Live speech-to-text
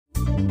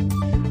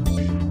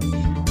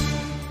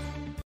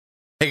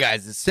Hey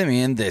guys, it's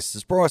Simeon. This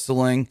is Pro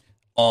Wrestling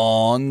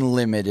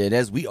Unlimited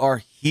as we are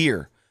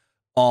here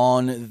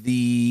on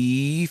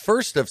the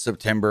 1st of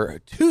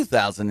September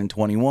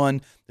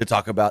 2021 to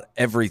talk about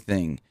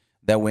everything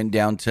that went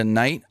down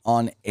tonight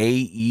on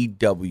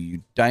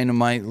AEW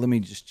Dynamite. Let me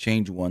just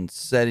change one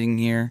setting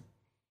here.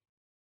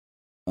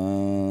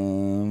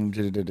 All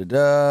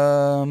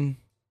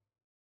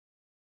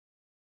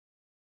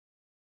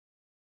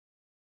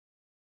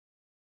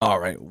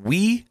right,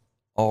 we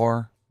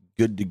are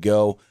good to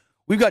go.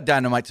 We've got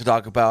Dynamite to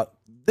talk about.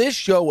 This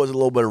show was a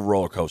little bit of a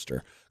roller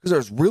coaster because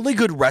there's really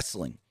good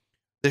wrestling.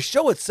 The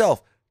show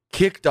itself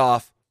kicked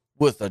off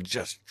with a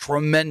just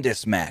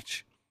tremendous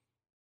match.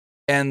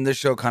 And the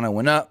show kind of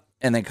went up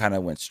and then kind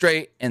of went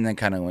straight and then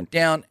kind of went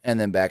down and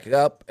then back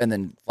up and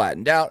then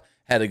flattened out,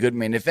 had a good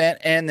main event,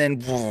 and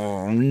then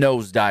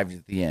nosedived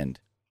at the end.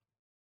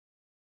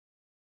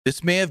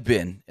 This may have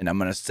been, and I'm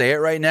going to say it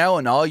right now,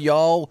 and all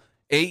y'all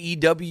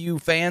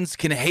AEW fans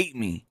can hate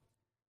me.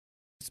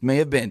 This may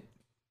have been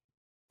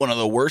one of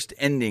the worst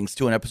endings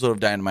to an episode of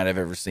Dynamite I've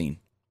ever seen.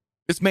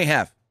 This may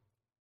have,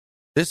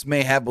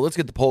 but let's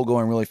get the poll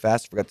going really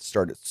fast. Forgot to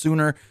start it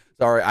sooner.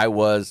 Sorry, I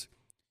was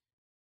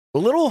a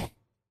little,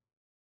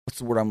 what's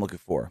the word I'm looking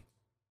for?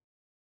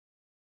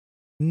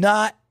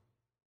 Not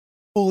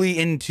fully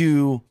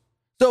into,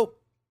 so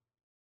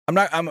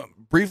I'm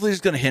briefly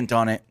just going to hint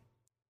on it.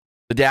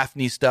 The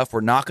Daphne stuff,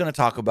 we're not going to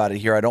talk about it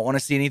here. I don't want to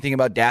see anything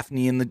about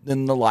Daphne in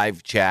the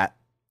live chat.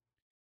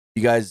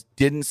 You guys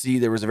didn't see,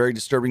 there was a very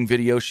disturbing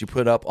video she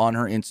put up on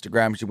her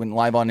Instagram. She went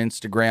live on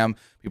Instagram.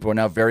 People are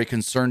now very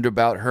concerned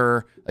about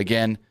her.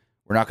 Again,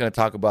 we're not going to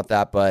talk about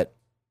that, but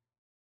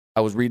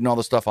I was reading all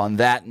the stuff on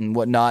that and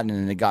whatnot,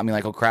 and it got me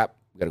like, oh crap,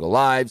 we got to go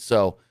live.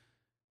 So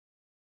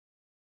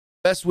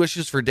best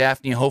wishes for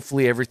Daphne.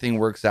 Hopefully everything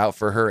works out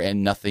for her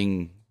and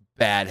nothing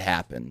bad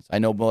happens. I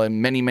know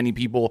many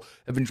people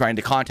have been trying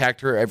to contact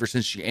her ever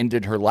since she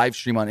ended her live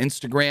stream on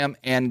Instagram,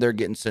 and they're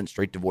getting sent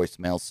straight to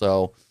voicemail.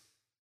 So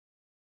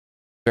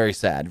very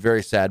sad.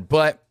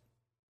 But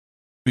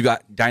we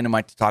got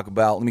Dynamite to talk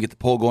about. Let me get the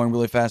poll going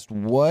really fast.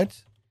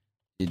 What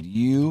did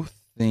you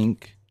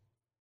think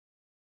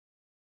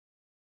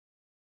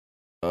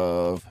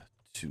of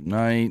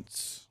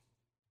tonight's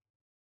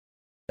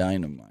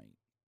Dynamite?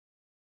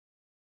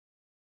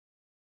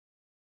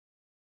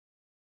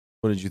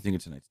 What did you think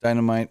of tonight's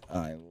Dynamite?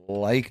 I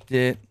liked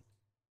it.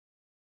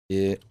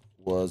 It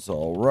was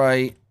all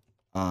right.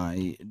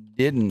 I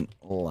didn't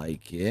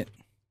like it.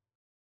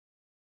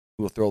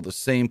 We'll throw the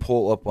same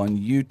poll up on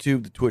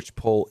YouTube. The Twitch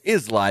poll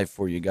is live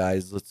for you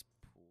guys. Let's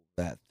pull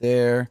that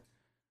there.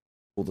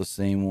 Pull the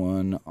same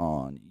one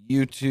on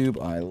YouTube.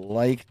 I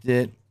liked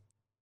it.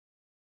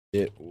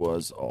 It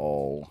was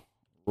all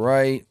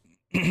right.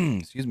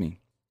 Excuse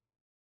me.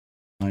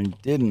 I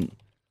didn't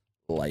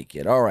like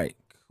it. All right.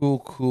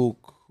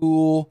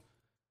 Cool.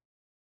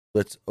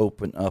 Let's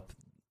open up.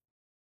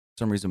 For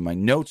some reason, my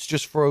notes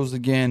just froze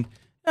again.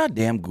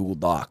 Goddamn Google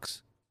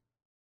Docs.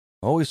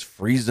 Always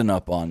freezing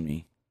up on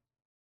me.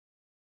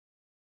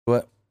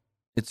 But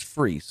it's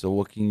free, so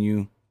what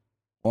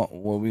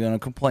are we going to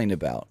complain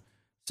about?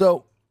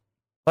 So,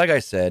 like I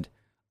said,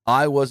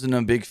 I wasn't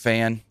a big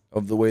fan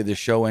of the way the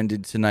show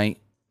ended tonight.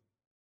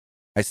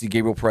 I see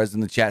Gabriel Perez in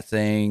the chat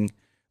saying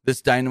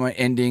this Dynamite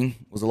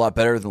ending was a lot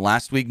better than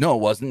last week. No,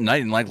 it wasn't, and I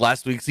didn't like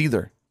last week's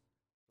either.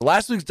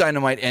 Last week's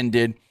Dynamite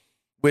ended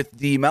with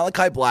the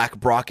Malachi Black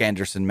Brock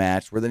Anderson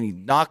match, where then he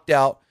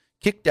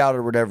kicked out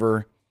or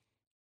whatever,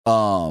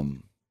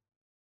 Arn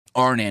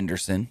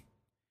Anderson.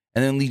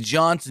 And then Lee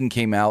Johnson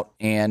came out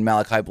and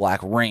Malachi Black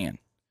ran.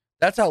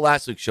 That's how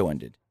last week's show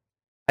ended.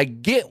 I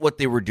get what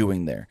they were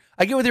doing there.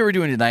 I get what they were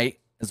doing tonight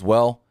as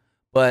well.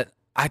 But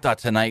I thought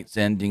tonight's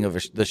ending of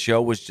the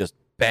show was just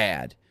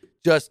bad.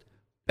 Just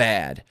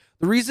bad.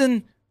 The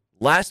reason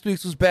last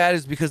week's was bad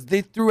is because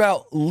they threw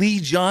out Lee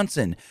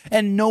Johnson.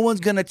 And no one's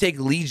going to take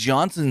Lee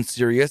Johnson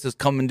serious as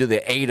coming to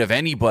the aid of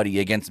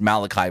anybody against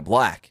Malachi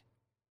Black.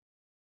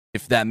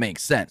 If that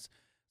makes sense.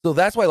 So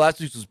that's why last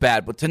week's was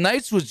bad. But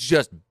tonight's was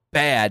just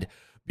bad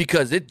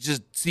because it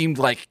just seemed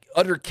like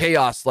utter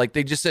chaos. Like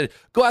they just said,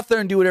 go out there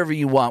and do whatever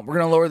you want. We're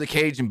going to lower the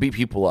cage and beat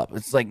people up.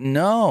 It's like,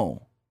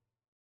 no.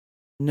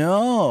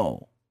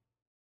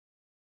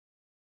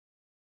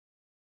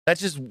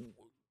 That's just,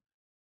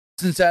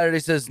 since Saturday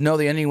says, no,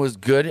 the ending was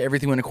good.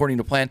 Everything went according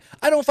to plan.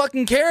 I don't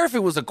fucking care if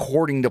it was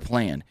according to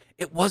plan.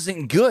 It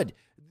wasn't good.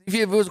 If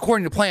it was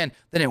according to plan,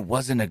 then it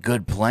wasn't a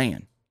good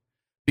plan.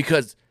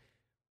 Because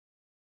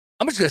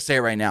I'm just going to say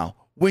it right now.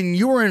 When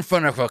you were in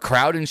front of a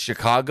crowd in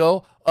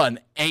Chicago, an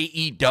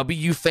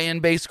AEW fan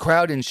base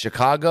crowd in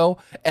Chicago,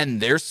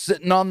 and they're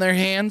sitting on their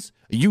hands,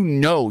 you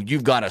know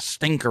you've got a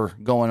stinker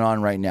going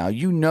on right now.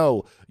 You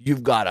know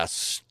you've got a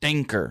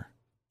stinker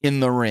in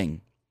the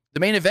ring. The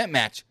main event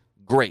match,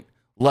 great.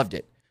 Loved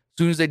it. As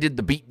soon as they did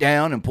the beat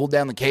down and pulled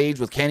down the cage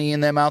with Kenny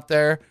and them out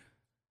there,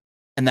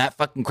 and that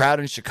fucking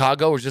crowd in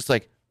Chicago was just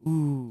like,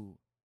 ooh,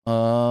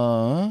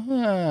 no,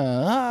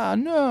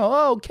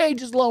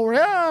 cage is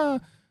lower,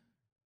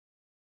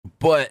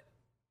 But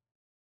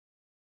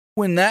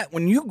when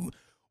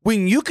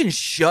When you can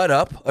shut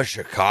up a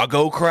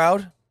Chicago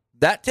crowd,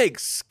 that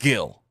takes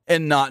skill,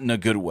 and not in a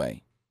good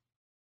way.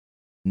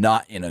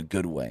 Not in a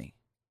good way.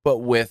 But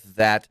with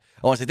that,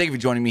 I want to say thank you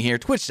for joining me here.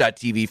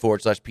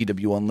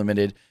 Twitch.tv/PW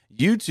Unlimited,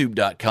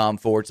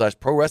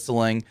 YouTube.com/Pro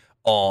Wrestling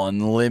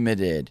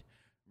Unlimited.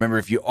 Remember,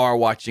 if you are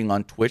watching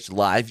on Twitch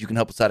live, you can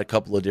help us out a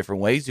couple of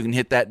different ways. You can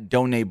hit that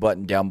donate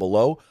button down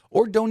below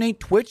or donate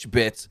Twitch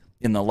bits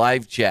in the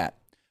live chat.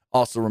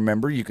 Also,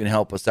 remember, you can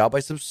help us out by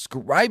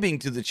subscribing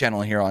to the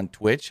channel here on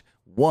Twitch,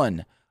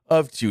 one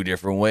of two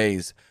different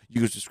ways.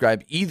 You can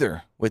subscribe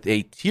either with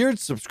a tiered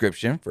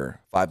subscription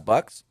for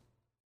 $5,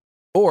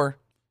 or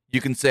you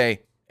can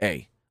say,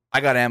 hey,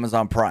 I got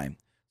Amazon Prime,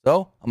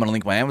 so I'm going to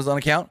link my Amazon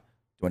account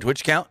to my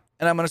Twitch account,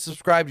 and I'm going to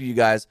subscribe to you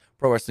guys,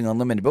 Pro Wrestling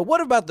Unlimited. But what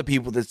about the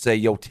people that say,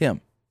 yo,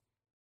 Tim,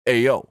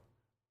 hey, yo,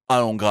 I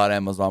don't got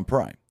Amazon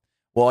Prime?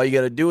 Well, all you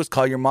got to do is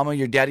call your mama,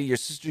 your daddy, your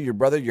sister, your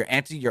brother, your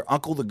auntie, your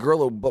uncle, the girl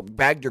who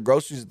bagged your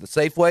groceries at the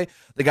Safeway,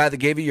 the guy that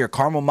gave you your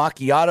caramel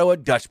macchiato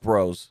at Dutch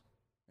Bros,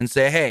 and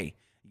say, hey,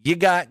 you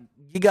got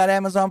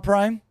Amazon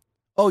Prime?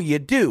 Oh, you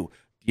do.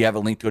 Do you have a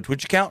link to a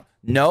Twitch account?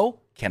 No.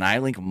 Can I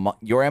link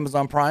your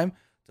Amazon Prime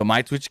to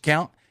my Twitch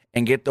account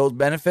and get those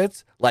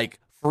benefits like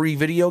free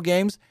video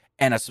games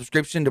and a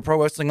subscription to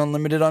Pro Wrestling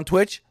Unlimited on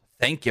Twitch?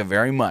 Thank you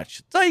very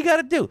much. That's all you got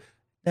to do.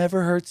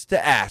 Never hurts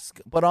to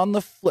ask. But on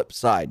the flip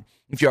side,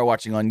 if you are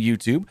watching on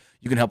YouTube,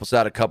 you can help us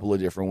out a couple of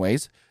different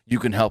ways. You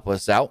can help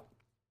us out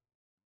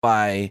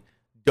by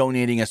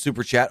donating a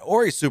super chat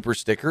or a super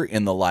sticker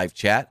in the live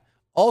chat.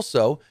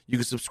 Also, you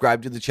can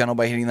subscribe to the channel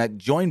by hitting that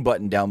join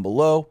button down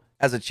below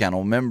as a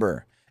channel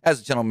member. As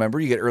a channel member,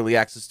 you get early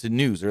access to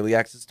news, early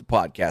access to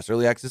podcasts,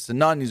 early access to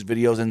non-news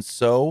videos, and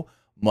so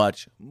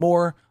much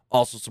more.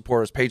 Also,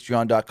 support us,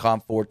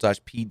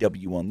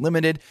 patreon.com/PW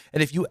Unlimited.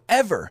 And if you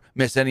ever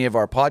miss any of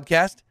our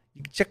podcasts,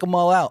 you can check them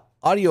all out.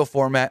 Audio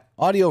format,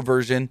 audio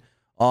version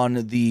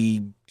on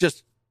the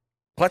just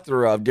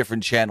plethora of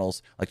different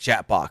channels like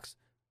Chatbox,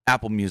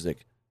 Apple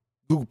Music,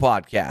 Google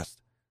Podcast,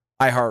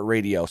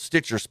 iHeartRadio,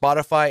 Stitcher,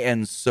 Spotify,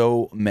 and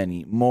so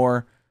many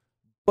more.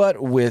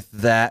 But with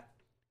that,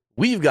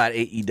 we've got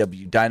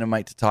AEW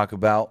Dynamite to talk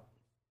about.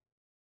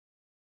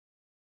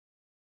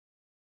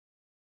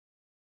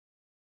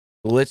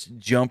 Let's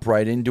jump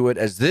right into it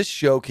as this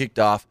show kicked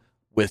off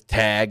with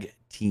tag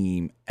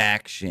team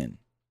action.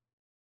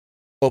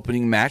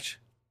 Opening match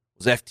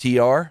was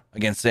FTR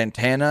against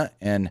Santana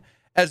and,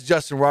 as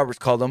Justin Roberts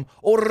called him,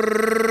 Ortiz.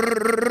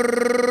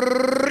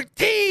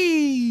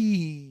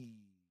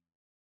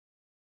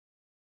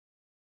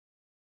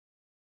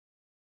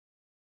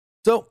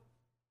 So,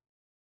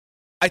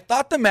 I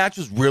thought the match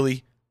was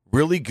really,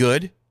 really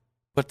good,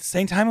 but at the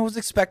same time, I was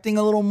expecting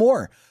a little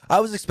more. I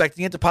was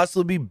expecting it to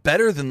possibly be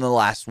better than the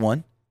last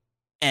one,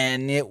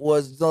 and it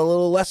was a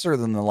little lesser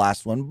than the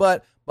last one,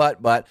 but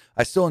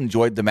I still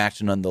enjoyed the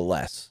match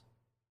nonetheless.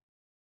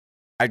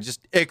 I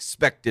just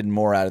expected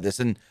more out of this,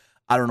 and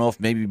I don't know if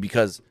maybe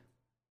because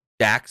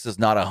Dax is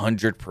not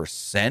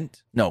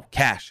 100%. No,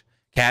 Cash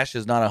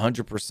is not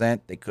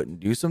 100%. They couldn't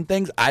do some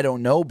things. I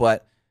don't know,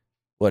 but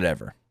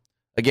whatever.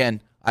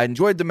 Again, I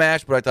enjoyed the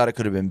match, but I thought it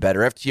could have been better.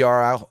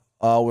 FTR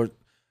were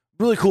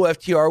really cool.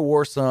 FTR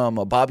wore some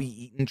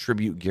Bobby Eaton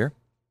tribute gear.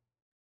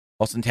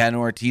 While Santana and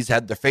Ortiz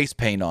had their face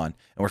paint on. And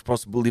we're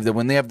supposed to believe that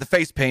when they have the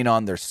face paint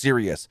on, they're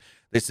serious.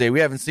 They say,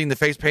 we haven't seen the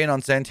face paint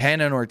on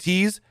Santana and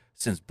Ortiz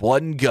since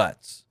Blood and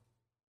Guts.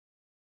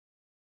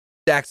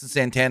 Dax and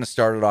Santana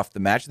started off the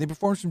match, and they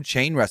performed some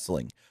chain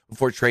wrestling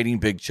before trading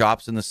big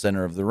chops in the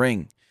center of the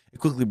ring. It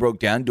quickly broke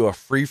down to a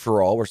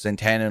free-for-all where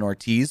Santana and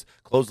Ortiz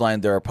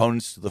clotheslined their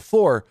opponents to the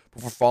floor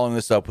before following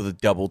this up with a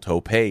double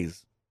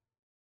topes.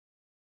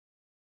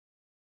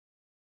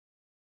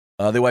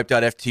 They wiped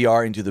out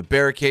FTR into the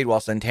barricade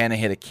while Santana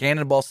hit a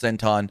cannonball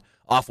senton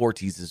off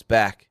Ortiz's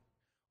back.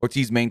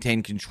 Ortiz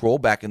maintained control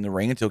back in the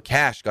ring until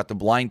Cash got the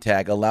blind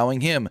tag, allowing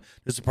him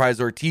to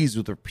surprise Ortiz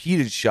with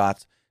repeated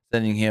shots,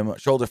 sending him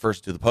shoulder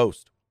first to the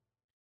post.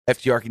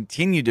 FTR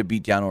continued to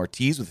beat down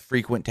Ortiz with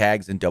frequent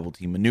tags and double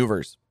team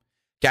maneuvers.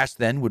 Cash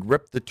then would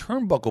rip the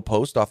turnbuckle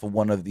post off of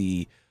one of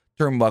the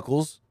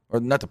turnbuckles, or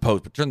not the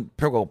post, but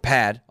turnbuckle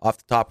pad off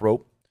the top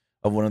rope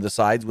of one of the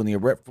sides when the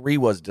referee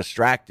was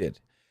distracted.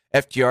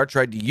 FTR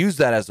tried to use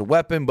that as a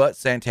weapon, but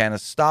Santana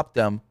stopped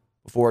them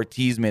before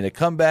Ortiz made a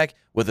comeback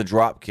with a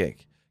drop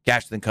kick.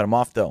 Cash then cut him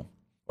off, though.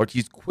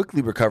 Ortiz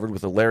quickly recovered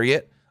with a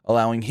lariat,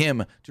 allowing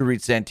him to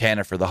reach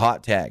Santana for the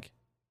hot tag.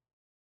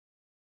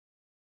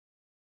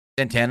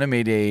 Santana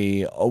made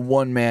a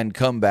one-man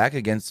comeback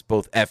against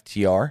both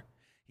FTR.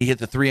 He hit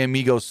the three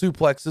amigo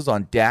suplexes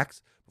on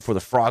Dax before the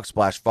frog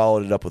splash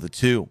followed it up with a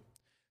two.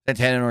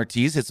 Santana and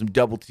Ortiz hit some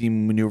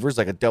double-team maneuvers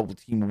like a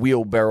double-team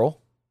wheelbarrow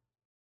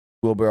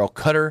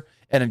cutter,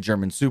 and a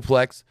German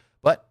suplex,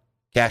 but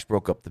Cash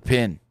broke up the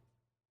pin.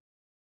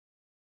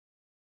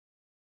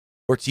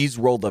 Ortiz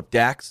rolled up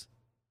Dax,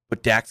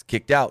 but Dax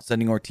kicked out,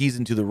 sending Ortiz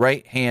into the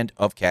right hand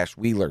of Cash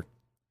Wheeler.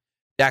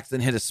 Dax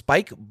then hit a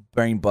spike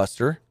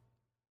brainbuster,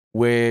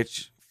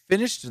 which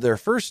finished their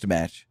first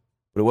match,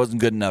 but it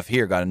wasn't good enough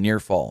here, got a near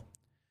fall.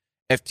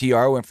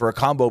 FTR went for a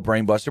combo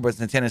brainbuster, but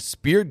Santana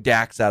speared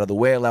Dax out of the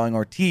way, allowing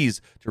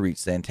Ortiz to reach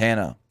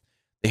Santana.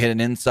 They hit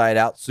an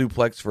inside-out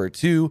suplex for a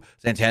 2.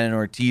 Santana and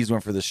Ortiz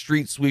went for the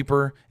street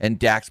sweeper, and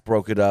Dax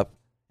broke it up,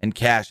 and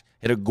Cash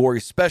hit a gory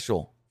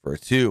special for a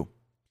 2.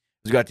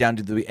 As we got down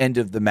to the end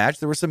of the match,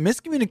 there was some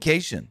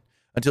miscommunication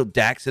until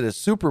Dax hit a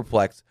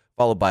superplex,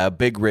 followed by a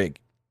big rig.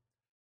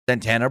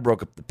 Santana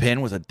broke up the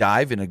pin with a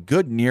dive and a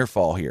good near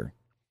fall here.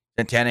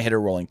 Santana hit a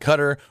rolling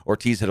cutter,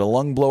 Ortiz hit a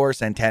lung blower,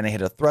 Santana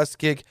hit a thrust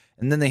kick,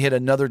 and then they hit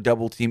another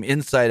double team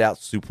inside-out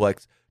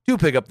suplex to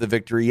pick up the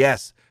victory.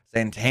 Yes,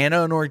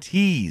 Santana and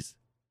Ortiz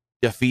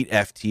defeat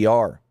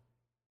FTR.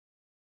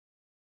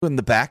 In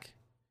the back,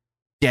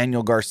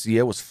 Daniel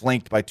Garcia was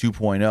flanked by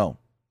 2.0.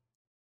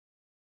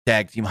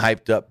 Tag team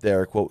hyped up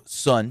their, quote,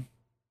 son,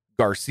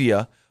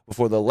 Garcia,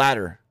 before the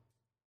latter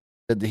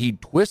said that he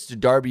twisted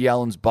Darby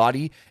Allin's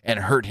body and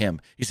hurt him.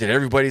 He said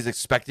everybody's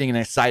expecting and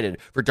excited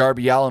for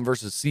Darby Allin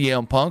versus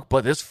CM Punk,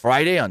 but this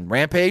Friday on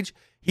Rampage,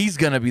 he's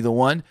going to be the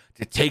one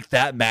to take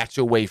that match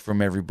away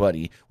from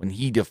everybody when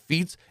he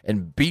defeats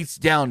and beats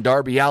down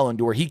Darby Allin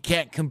to where he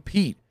can't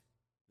compete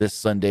this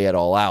Sunday at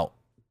All Out.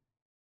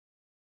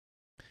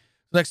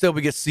 Next up,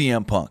 we get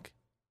CM Punk.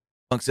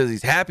 Punk says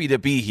he's happy to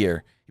be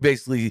here. He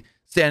basically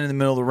stands in the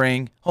middle of the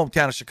ring,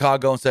 hometown of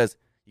Chicago, and says,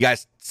 "You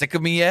guys sick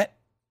of me yet?"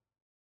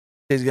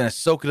 He's going to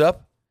soak it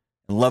up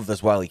and love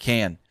this while he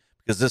can,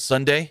 because this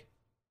Sunday,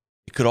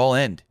 it could all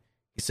end.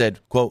 He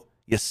said, quote,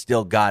 "You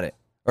still got it."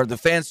 Or the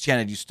fans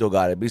chanted, "You still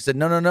got it." But he said,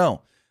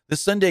 no.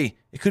 This Sunday,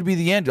 it could be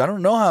the end. I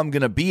don't know how I'm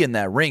going to be in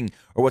that ring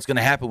or what's going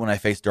to happen when I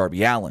face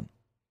Darby Allin.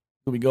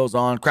 Movie goes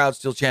on, crowd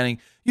still chanting,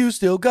 "You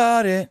still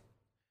got it.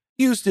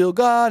 You still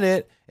got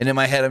it." And in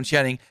my head, I'm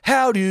chanting,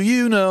 "How do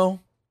you know?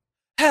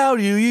 How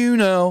do you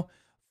know?"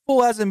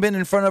 Fool hasn't been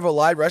in front of a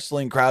live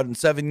wrestling crowd in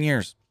 7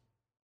 years.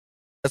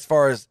 As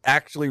far as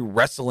actually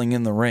wrestling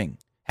in the ring,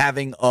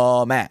 having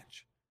a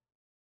match.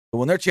 But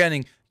when they're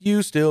chanting,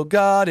 "You still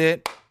got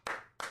it.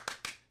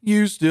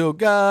 You still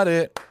got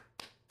it,"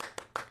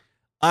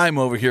 I'm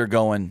over here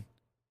going,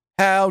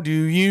 "How do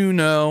you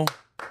know?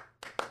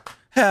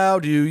 How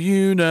do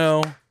you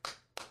know?"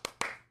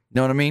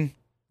 Know what I mean?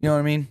 You know what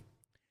I mean?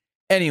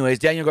 Anyways,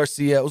 Daniel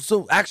Garcia.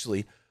 So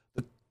actually,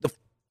 the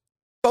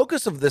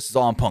focus of this is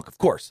on Punk, of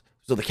course.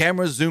 So the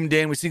camera's zoomed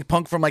in. We see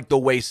Punk from like the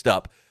waist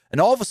up. And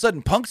all of a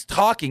sudden, Punk's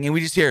talking, and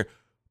we just hear,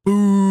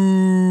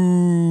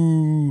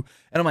 "Boo."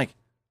 And I'm like,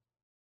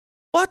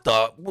 what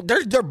the?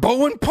 They're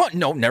booing Punk.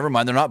 No, never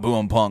mind. They're not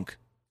booing Punk.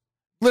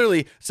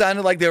 Literally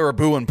sounded like they were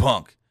booing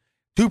Punk.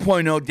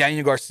 2.0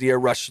 Daniel Garcia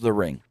rushed to the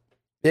ring.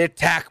 They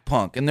attack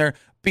Punk, and they're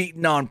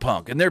beating on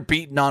Punk, and they're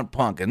beating on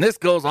Punk. And this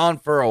goes on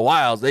for a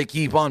while. They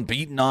keep on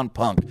beating on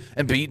Punk,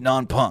 and beating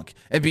on Punk,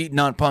 and beating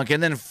on Punk.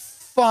 And then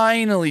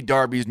finally,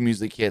 Darby's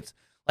music hits.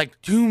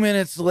 Like 2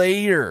 minutes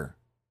later.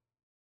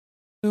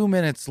 2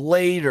 minutes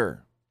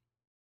later.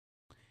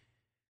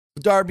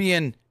 Darby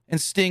and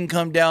Sting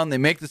come down. They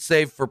make the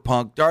save for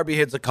Punk. Darby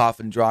hits a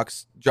coffin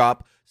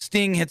drop.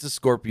 Sting hits a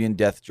scorpion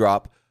death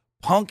drop.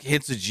 Punk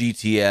hits a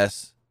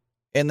GTS.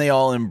 And they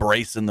all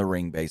embrace in the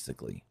ring,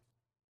 basically.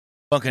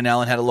 Punk and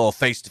Allen had a little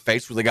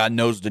face-to-face where they got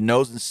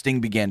nose-to-nose, and Sting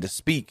began to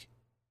speak.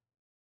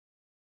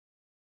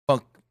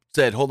 Punk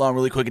said, "Hold on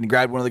really quick," and he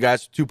grabbed one of the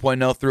guys,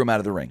 2.0, threw him out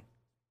of the ring.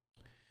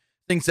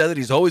 Sting said that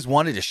he's always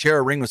wanted to share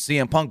a ring with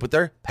CM Punk, but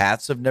their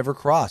paths have never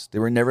crossed. They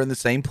were never in the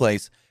same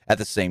place at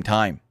the same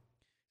time.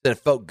 That it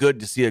felt good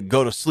to see it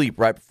go to sleep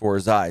right before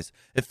his eyes.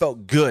 It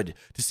felt good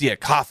to see a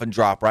coffin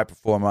drop right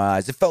before my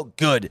eyes. It felt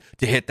good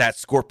to hit that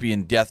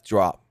scorpion death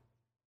drop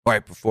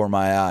right before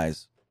my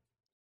eyes.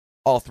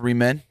 All three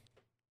men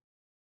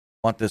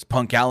want this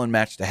Punk Allen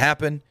match to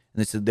happen, and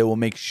they said they will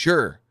make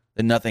sure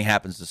that nothing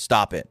happens to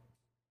stop it.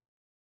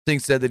 Sting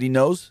said that he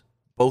knows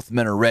both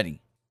men are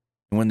ready,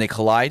 and when they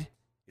collide,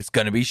 it's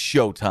going to be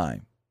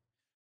showtime.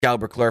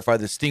 Caliber clarified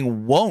that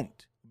Sting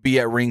won't be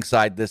at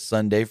ringside this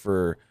Sunday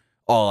for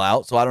All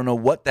Out, so I don't know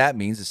what that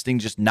means. Is Sting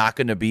just not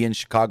going to be in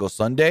Chicago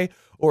Sunday,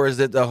 or is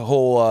it a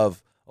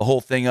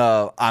whole thing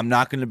of I'm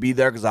not going to be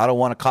there because I don't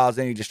want to cause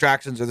any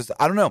distractions or this?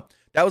 I don't know.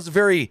 That was a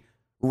very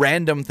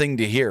random thing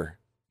to hear.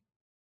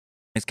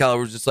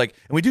 Excalibur was just like,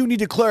 and we do need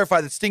to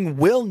clarify that Sting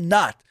will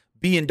not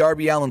be in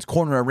Darby Allin's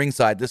corner at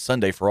ringside this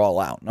Sunday for All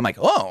Out. And I'm like,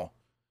 oh,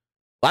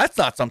 that's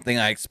not something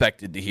I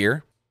expected to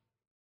hear.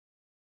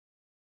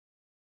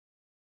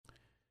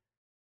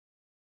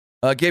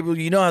 Gabriel,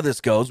 you know how this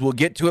goes. We'll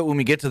get to it when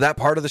we get to that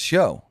part of the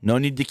show. No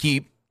need to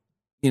keep,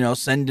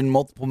 sending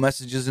multiple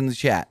messages in the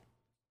chat.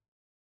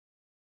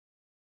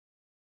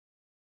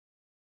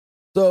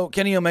 So,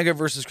 Kenny Omega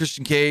versus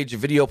Christian Cage. A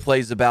video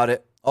plays about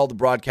it. All the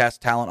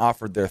broadcast talent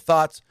offered their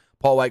thoughts.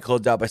 Paul White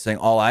closed out by saying,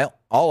 All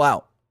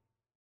out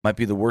might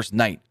be the worst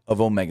night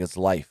of Omega's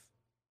life.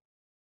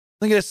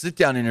 Look at a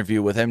sit-down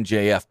interview with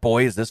MJF.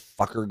 Boy, is this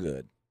fucker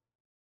good.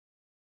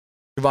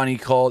 Giovanni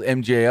called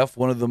MJF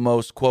one of the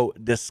most,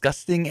 quote,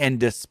 disgusting and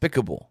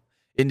despicable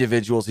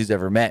individuals he's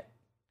ever met.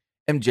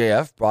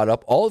 MJF brought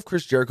up all of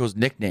Chris Jericho's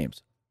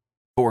nicknames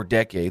for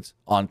decades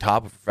on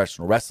top of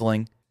professional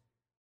wrestling.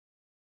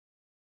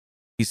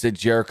 He said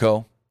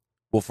Jericho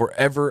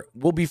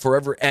will be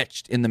forever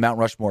etched in the Mount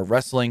Rushmore of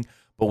wrestling.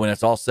 But when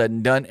it's all said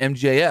and done,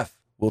 MJF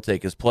will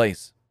take his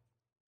place.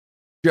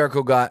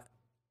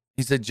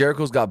 He said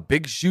Jericho's got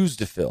big shoes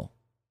to fill.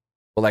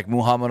 But like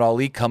Muhammad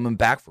Ali coming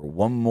back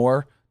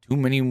for too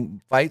many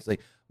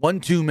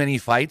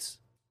fights,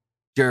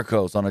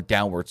 Jericho's on a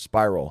downward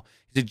spiral.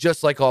 He said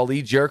just like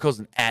Ali, Jericho's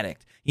an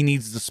addict. He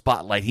needs the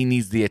spotlight. He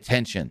needs the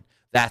attention.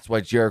 That's why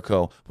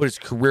Jericho put his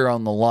career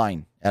on the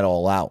line at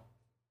All Out.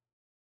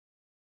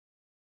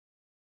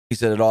 He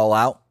said at All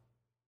Out,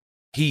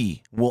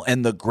 he will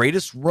end the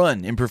greatest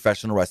run in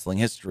professional wrestling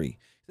history.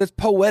 That's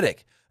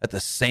poetic that the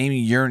same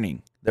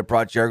yearning that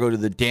brought Jericho to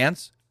the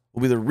dance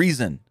will be the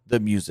reason the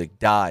music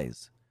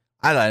dies.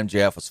 I thought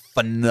MJF was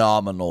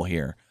phenomenal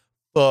here.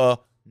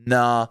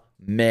 Phenomenal.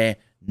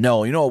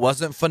 You know what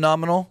wasn't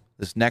phenomenal?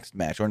 This next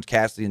match, Orange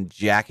Cassidy and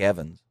Jack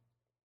Evans.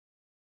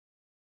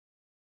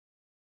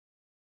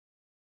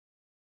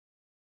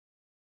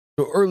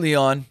 So early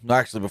on,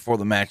 actually before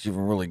the match even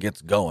really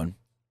gets going,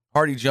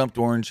 Hardy jumped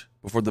Orange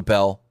before the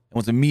bell and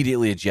was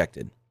immediately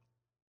ejected.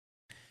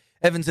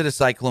 Evans hit a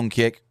cyclone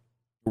kick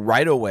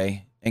right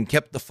away and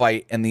kept the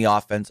fight and the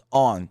offense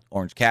on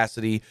Orange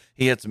Cassidy.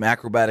 He had some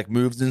acrobatic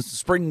moves and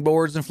some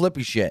springboards and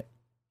flippy shit.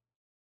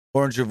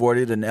 Orange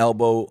avoided an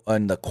elbow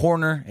in the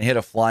corner and hit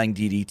a flying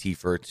DDT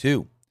for a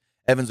 2.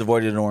 Evans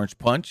avoided an Orange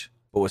punch,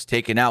 but was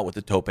taken out with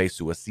a tope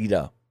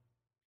suicida.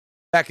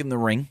 Back in the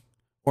ring,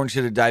 Orange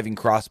hit a diving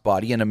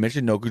crossbody and a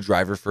Michinoku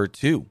driver for a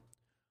 2.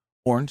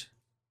 Orange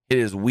hit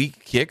his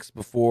weak kicks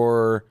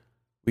before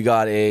we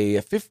got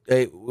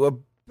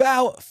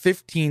about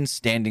 15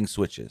 standing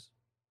switches.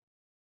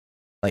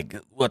 Like,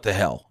 what the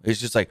hell? It's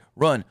just like,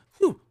 run,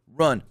 whoo,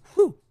 run,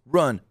 whoo,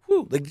 run,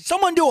 whoo. Like,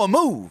 someone do a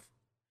move.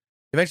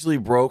 Eventually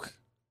broke,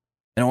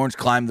 and Orange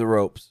climbed the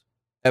ropes.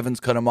 Evans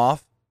cut him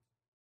off,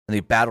 and they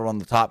battled on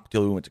the top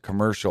until we went to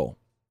commercial.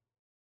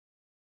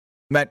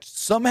 Match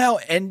somehow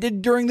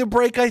ended during the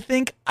break, I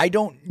think. I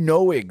don't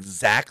know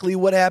exactly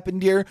what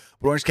happened here,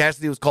 but Orange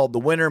Cassidy was called the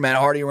winner. Matt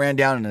Hardy ran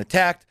down and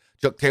attacked.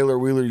 Chuck Taylor,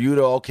 Wheeler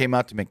Yuta all came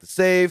out to make the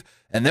save,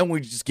 and then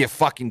we just get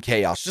fucking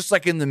chaos, just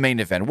like in the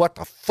main event. What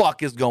the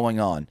fuck is going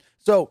on?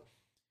 So,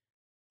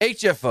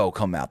 HFO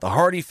come out, the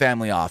Hardy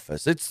family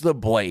office. It's the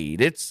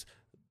Blade. It's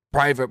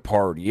Private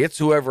Party. It's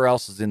whoever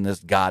else is in this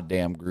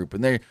goddamn group,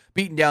 and they're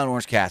beating down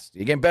Orange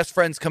Cassidy. Again, best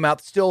friends come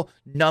out. Still,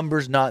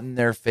 numbers not in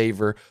their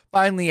favor.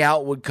 Finally,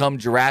 out would come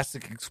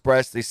Jurassic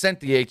Express. They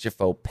sent the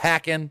HFO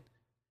packing.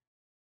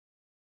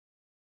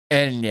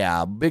 And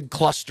yeah, big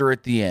cluster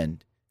at the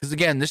end. Because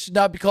again, this should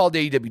not be called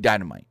AEW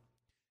Dynamite.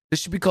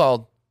 This should be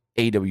called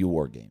AEW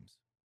War Games.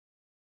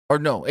 Or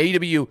no,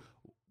 AEW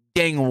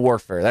Gang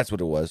Warfare. That's what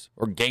it was.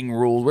 Or Gang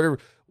Rules, whatever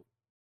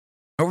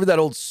that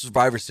old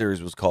Survivor Series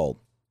was called.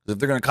 Because if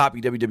they're going to copy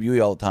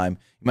WWE all the time,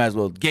 you might as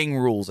well. Gang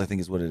Rules, I think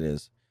is what it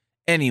is.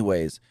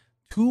 Anyways,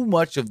 too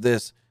much of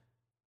this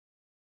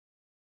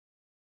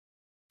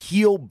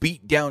heel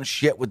beat down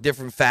shit with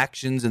different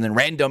factions and then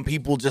random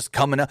people just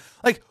coming up.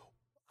 Like,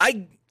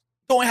 I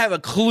don't have a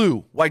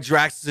clue why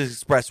Jurassic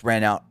Express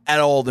ran out at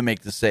all to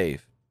make the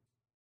save.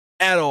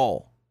 At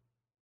all.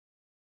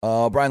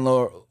 Brian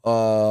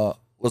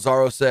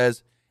Lazaro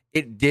says,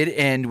 it did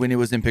end when it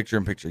was in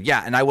picture-in-picture.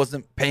 Yeah, and I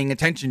wasn't paying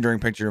attention during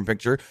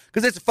picture-in-picture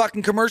because it's a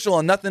fucking commercial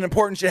and nothing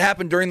important should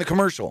happen during the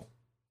commercial.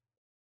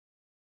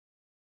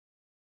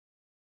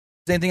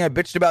 Same thing I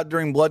bitched about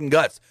during Blood and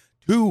Guts.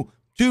 Two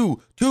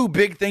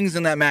big things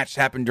in that match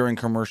happened during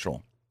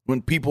commercial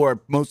when people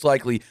are most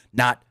likely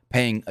not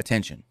paying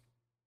attention.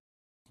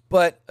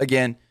 But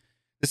again,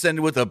 this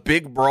ended with a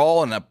big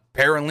brawl, and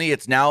apparently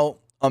it's now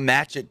a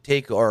match at not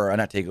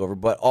Takeover,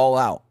 but All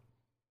Out.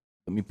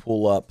 Let me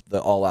pull up the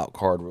All Out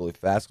card really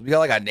fast. We got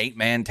like an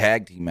 8-man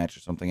tag team match or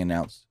something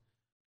announced.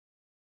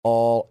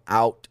 All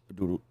Out.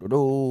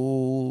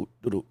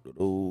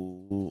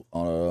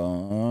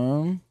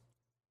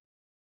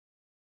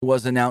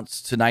 Was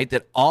announced tonight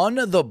that on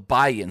the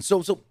buy-in.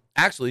 So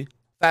actually,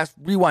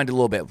 rewind a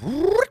little bit.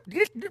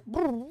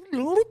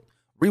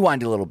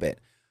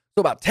 So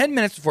about 10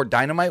 minutes before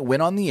Dynamite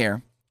went on the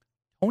air,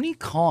 Tony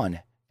Khan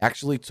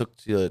actually took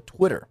to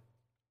Twitter.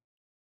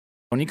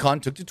 Tony Khan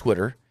took to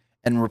Twitter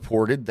and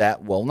reported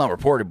that, well, not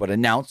reported, but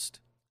announced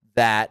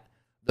that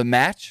the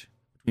match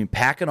between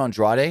Pac and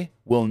Andrade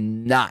will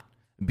not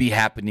be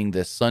happening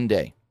this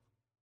Sunday.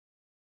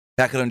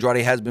 Pac and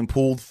Andrade has been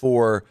pulled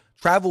for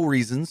travel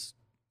reasons.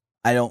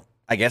 I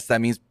guess that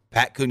means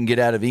Pat couldn't get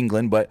out of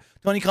England, but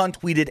Tony Khan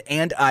tweeted,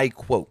 and I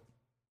quote,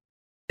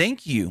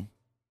 "Thank you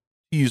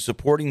to you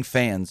supporting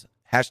fans.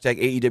 Hashtag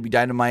AEW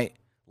Dynamite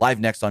live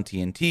next on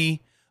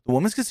TNT. The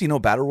Women's Casino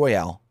Battle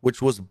Royale,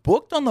 which was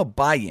booked on the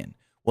buy-in,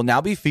 will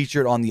now be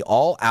featured on the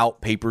All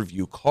Out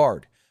pay-per-view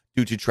card.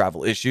 Due to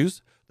travel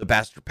issues, the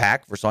Bastard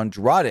Pac versus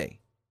Andrade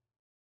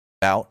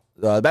bout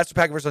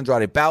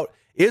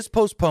is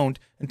postponed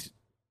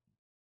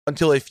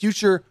until a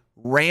future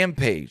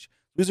Rampage."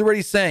 He was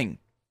already saying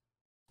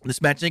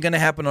this match ain't going to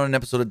happen on an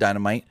episode of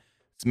Dynamite.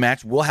 This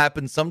match will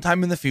happen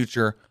sometime in the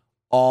future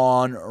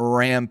on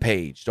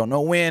Rampage. Don't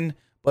know when,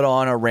 but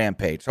on a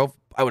Rampage. So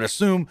I would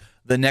assume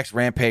the next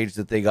Rampage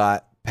that they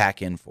got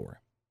pack in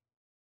for.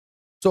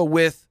 So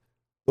with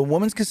the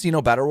Women's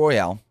Casino Battle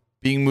Royale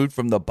being moved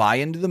from the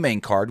buy-in to the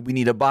main card, we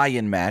need a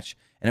buy-in match,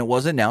 and it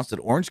was announced that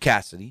Orange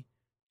Cassidy,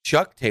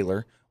 Chuck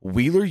Taylor,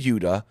 Wheeler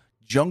Yuta,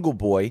 Jungle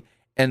Boy,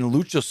 and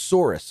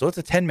Luchasaurus, so it's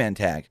a 10-man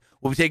tag,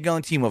 will be taking on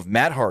a team of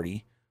Matt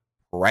Hardy,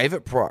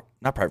 Private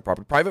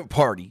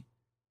Party,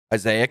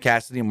 Isaiah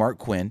Cassidy and Mark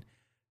Quinn,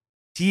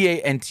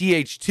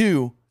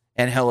 TH2,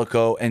 and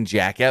Helico and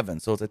Jack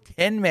Evans. So it's a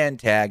 10-man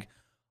tag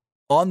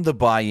on the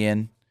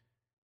buy-in.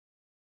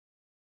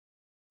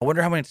 I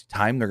wonder how much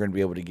time they're going to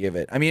be able to give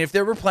it. I mean, if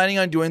they were planning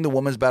on doing the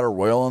Women's Battle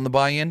Royal on the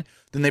buy-in,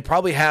 then they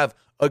probably have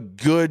a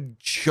good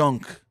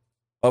chunk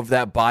of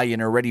that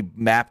buy-in already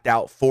mapped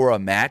out for a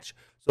match.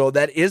 So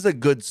that is a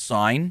good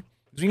sign.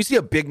 Because when you see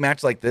a big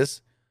match like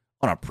this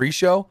on a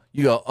pre-show,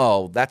 you go,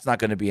 oh, that's not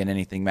going to be an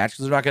anything match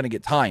because they're not going to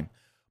get time.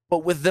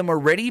 But with them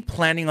already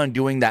planning on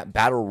doing that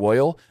Battle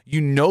Royal,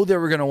 you know they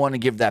were going to want to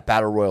give that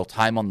Battle Royal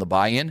time on the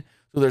buy-in.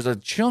 So there's a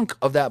chunk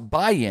of that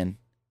buy-in,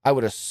 I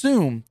would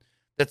assume,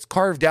 that's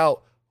carved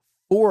out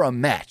for a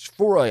match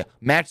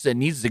that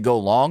needs to go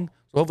long.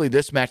 So hopefully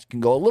this match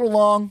can go a little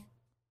long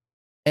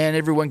and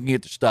everyone can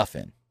get their stuff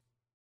in.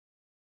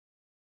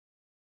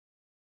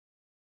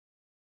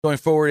 Going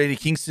forward, Eddie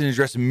Kingston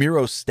addressed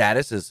Miro's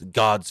status as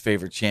God's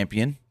favorite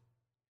champion.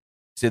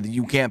 He said that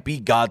you can't be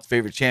God's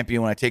favorite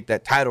champion when I take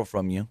that title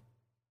from you.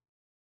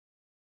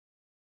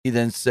 He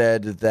then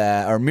said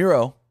that, or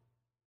Miro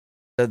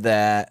said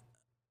that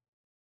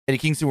Eddie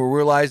Kingston will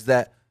realize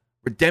that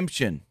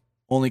redemption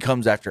only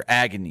comes after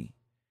agony.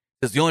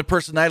 Because the only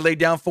person I lay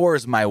down for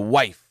is my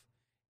wife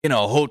in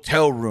a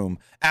hotel room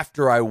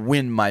after I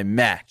win my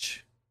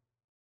match.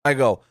 I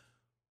go,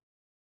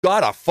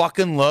 gotta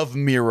fucking love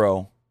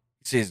Miro.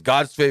 He says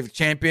God's favorite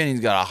champion. He's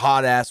got a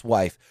hot ass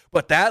wife.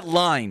 But that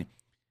line,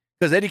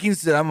 because Eddie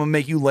Kingston said, I'm going to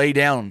make you lay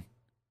down.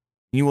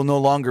 You will no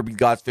longer be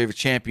God's favorite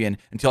champion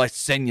until I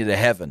send you to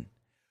heaven.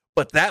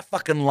 But that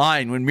fucking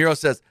line when Miro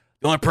says,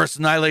 the only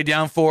person I lay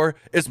down for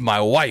is my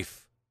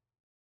wife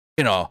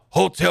in a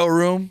hotel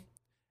room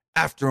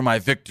after my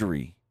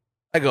victory.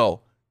 I go,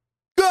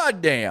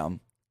 goddamn,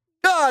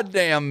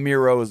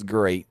 Miro is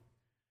great.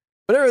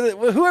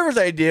 Whoever's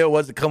idea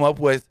was to come up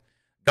with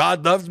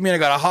God loves me and I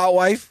got a hot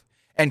wife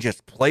and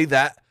just play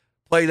that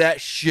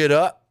shit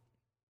up.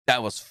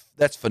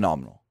 That's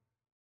phenomenal.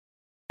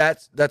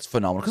 That's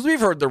phenomenal. Because we've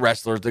heard the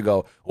wrestlers that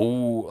go,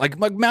 oh, like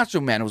Macho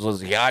Man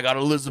was, yeah, I got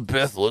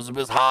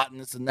Elizabeth's hot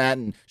and this and that,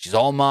 and she's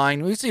all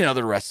mine. We've seen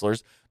other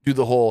wrestlers do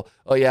the whole,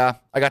 oh yeah,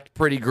 I got the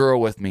pretty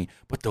girl with me.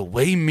 But the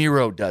way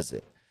Miro does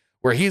it,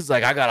 where he's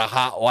like, I got a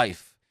hot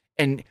wife,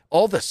 and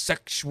all the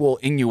sexual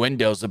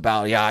innuendos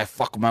about, yeah, I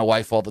fuck with my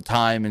wife all the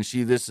time, and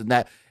she this and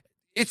that.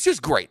 It's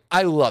just great.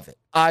 I love it.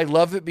 I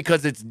love it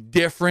because it's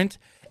different,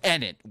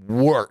 and it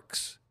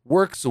works.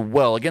 Works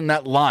well. Again,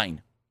 that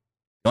line,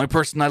 the only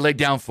person I lay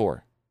down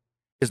for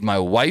is my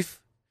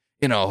wife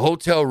in a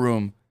hotel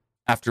room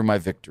after my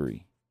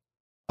victory.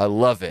 I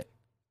love it.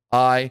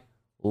 I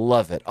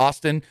love it.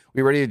 Austin,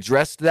 we already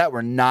addressed that.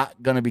 We're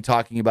not going to be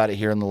talking about it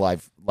here in the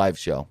live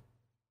show.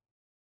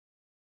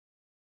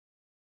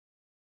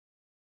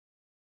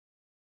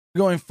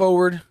 Going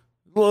forward,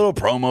 a little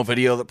promo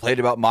video that played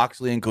about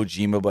Moxley and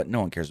Kojima, but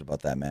no one cares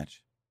about that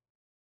match.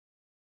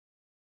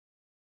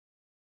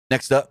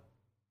 Next up,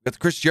 we got the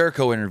Chris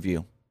Jericho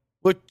interview,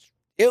 which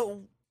it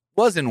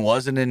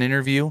wasn't an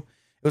interview. It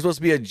was supposed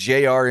to be a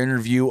JR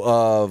interview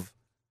of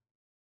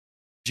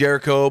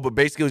Jericho, but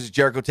basically it was just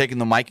Jericho taking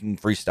the mic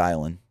and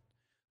freestyling.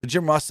 So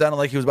Jim Ross sounded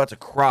like he was about to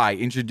cry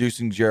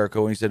introducing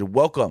Jericho, and he said,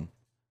 welcome.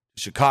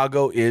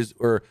 Chicago is,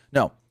 or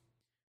no.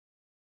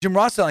 Jim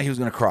Ross sounded like he was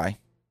going to cry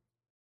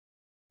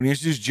when he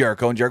introduced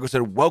Jericho, and Jericho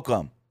said,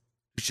 welcome.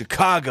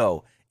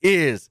 Chicago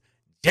is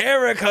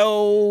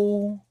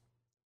Jericho.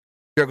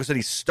 Jericho said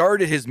he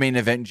started his main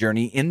event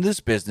journey in this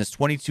business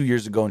 22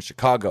 years ago in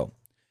Chicago.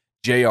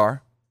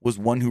 JR was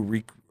one who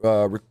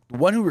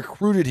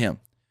recruited him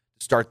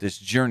to start this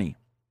journey.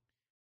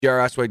 JR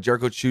asked why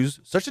Jericho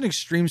chose such an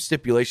extreme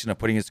stipulation of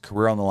putting his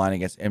career on the line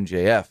against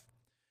MJF.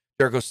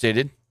 Jericho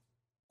stated,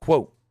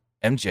 quote,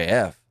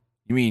 MJF?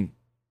 You mean,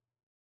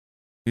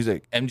 he's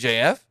like,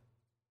 MJF?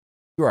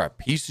 You are a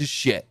piece of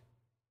shit.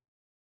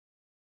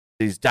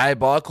 He's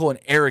diabolical and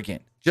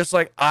arrogant, just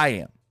like I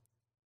am.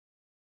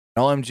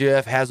 And all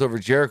MJF has over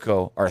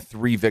Jericho are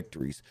 3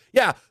 victories.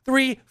 Yeah,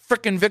 3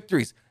 freaking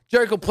victories.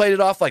 Jericho played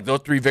it off like those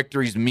 3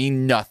 victories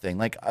mean nothing.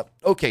 Like,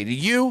 okay, to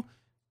you,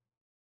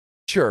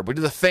 sure. But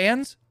to the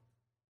fans,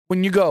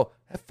 when you go,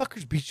 that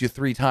fucker's beat you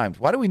 3 times.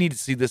 Why do we need to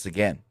see this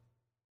again?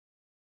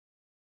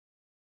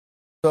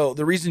 So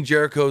the reason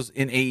Jericho's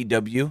in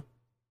AEW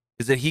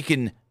is that he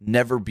can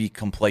never be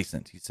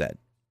complacent, he said.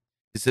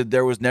 He said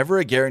there was never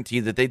a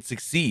guarantee that they'd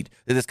succeed,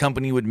 that this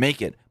company would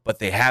make it, but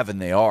they have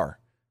and they are.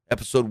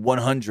 Episode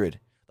 100,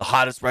 the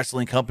hottest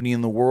wrestling company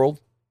in the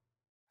world.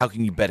 How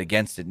can you bet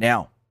against it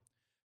now?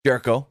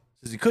 Jericho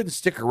says he couldn't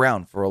stick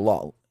around for a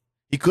lot.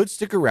 He could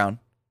stick around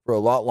for a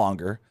lot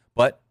longer,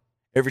 but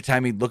every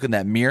time he'd look in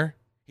that mirror,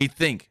 he'd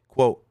think,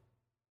 quote,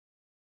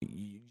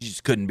 you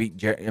just couldn't beat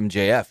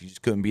MJF. You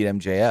just couldn't beat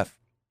MJF.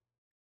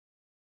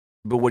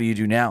 But what do you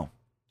do now?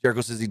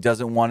 Jericho says he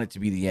doesn't want it to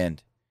be the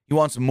end. He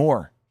wants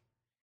more.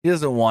 He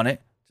doesn't want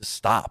it to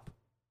stop.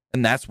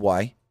 And that's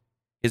why he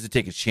has to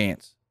take a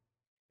chance.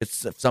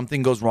 If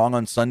something goes wrong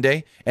on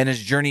Sunday and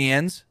his journey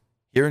ends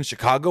here in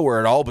Chicago where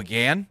it all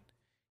began,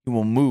 he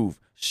will move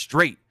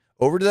straight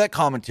over to that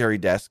commentary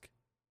desk,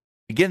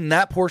 begin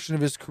that portion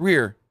of his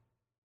career,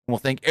 and will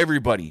thank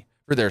everybody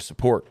for their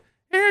support.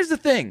 And here's the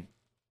thing.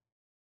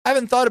 I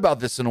haven't thought about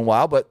this in a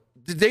while, but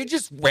did they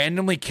just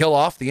randomly kill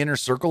off the Inner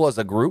Circle as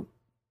a group?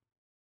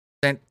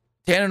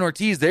 Santana and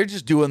Ortiz, they're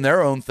just doing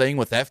their own thing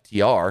with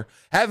FTR.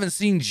 Haven't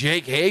seen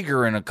Jake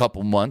Hager in a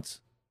couple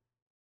months.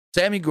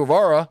 Sammy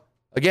Guevara,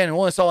 again, I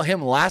only saw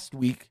him last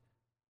week,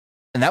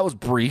 and that was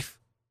brief.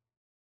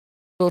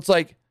 So it's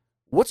like,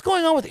 what's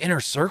going on with Inner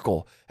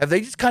Circle? Have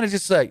they just kind of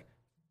just like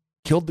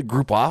killed the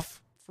group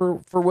off for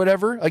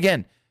whatever?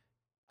 Again,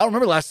 I don't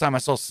remember last time I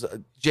saw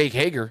Jake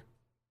Hager.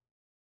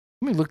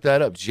 Let me look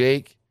that up.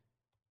 Jake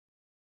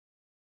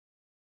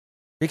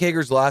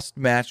Hager's last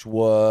match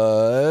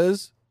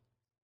was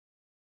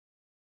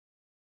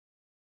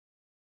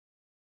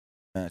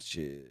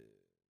matches.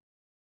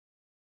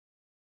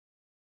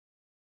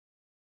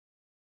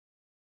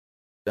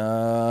 It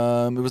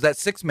was that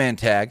 6-man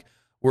tag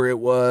where it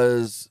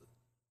was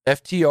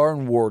FTR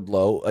and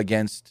Wardlow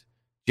against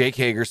Jake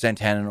Hager,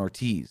 Santana, and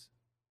Ortiz.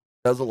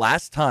 That was the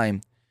last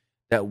time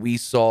that we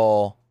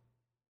saw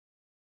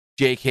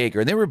Jake Hager.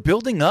 And they were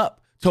building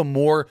up to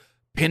more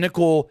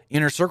Pinnacle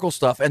Inner Circle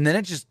stuff, and then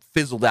it just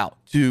fizzled out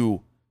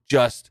to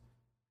just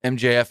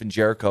MJF and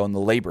Jericho and the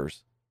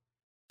Labors.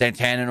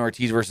 Santana and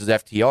Ortiz versus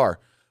FTR.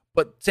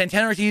 But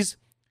Santana and Ortiz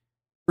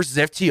versus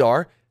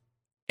FTR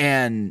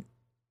and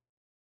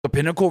the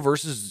Pinnacle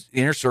versus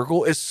Inner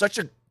Circle is such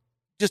a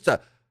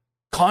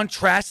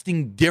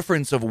contrasting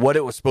difference of what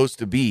it was supposed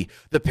to be.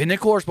 The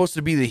Pinnacle are supposed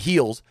to be the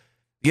heels.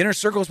 The Inner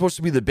Circle is supposed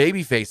to be the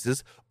baby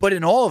faces. But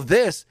in all of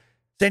this,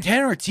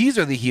 Santana and Ortiz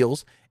are the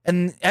heels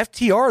and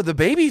FTR are the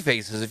baby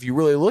faces if you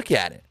really look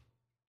at it.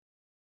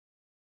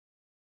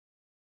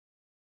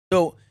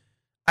 So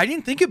I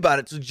didn't think about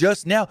it till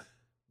just now.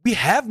 We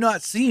have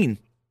not seen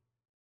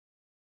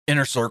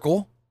Inner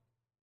Circle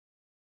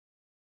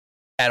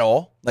at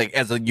all, like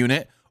as a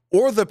unit,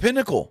 or the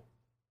Pinnacle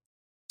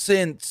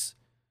since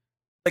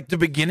like the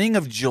beginning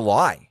of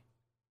July.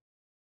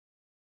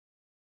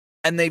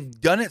 And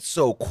they've done it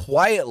so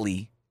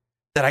quietly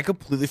that I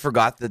completely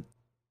forgot that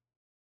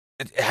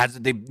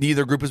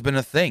neither group has been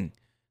a thing.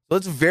 So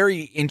it's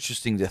very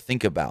interesting to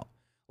think about.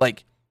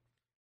 Like,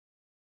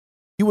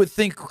 you would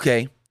think,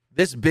 okay,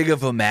 this big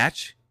of a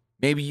match,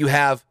 maybe you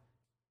have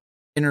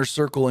Inner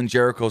Circle in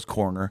Jericho's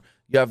corner.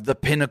 You have the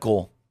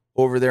Pinnacle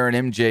over there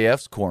in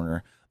MJF's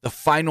corner. The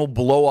final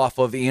blow-off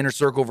of the Inner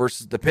Circle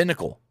versus the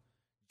Pinnacle.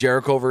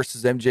 Jericho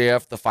versus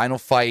MJF, the final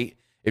fight.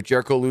 If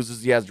Jericho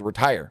loses, he has to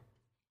retire.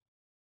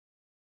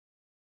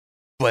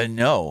 But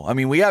no, I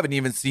mean, we haven't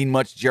even seen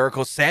much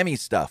Jericho-Sammy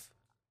stuff.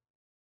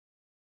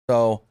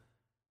 So,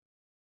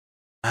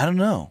 I don't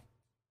know.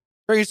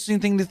 Very interesting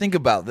thing to think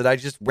about that I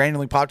just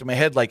randomly popped in my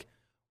head. Like,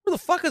 where the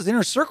fuck has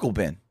Inner Circle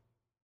been?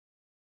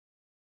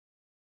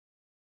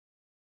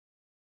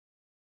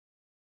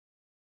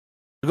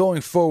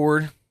 Going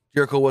forward,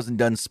 Jericho wasn't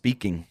done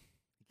speaking.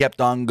 He kept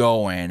on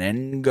going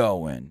and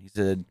going. He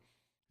said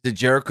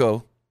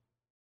Jericho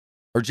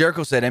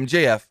said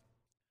MJF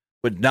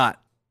would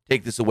not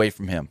take this away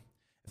from him.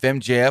 If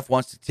MJF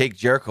wants to take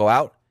Jericho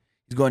out,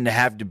 he's going to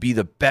have to be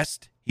the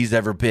best he's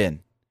ever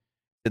been.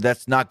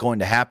 That's not going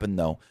to happen,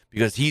 though,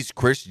 because he's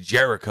Chris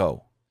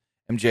Jericho.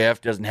 MJF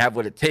doesn't have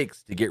what it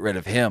takes to get rid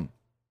of him.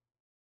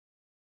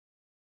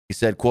 He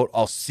said, quote,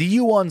 "I'll see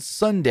you on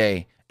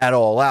Sunday at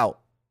All Out,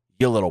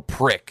 you little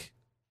prick."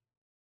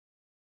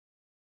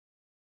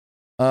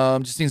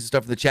 Just seeing some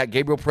stuff in the chat.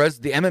 Gabriel Perez,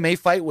 the MMA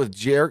fight with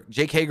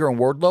Jake Hager and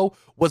Wardlow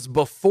was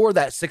before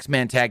that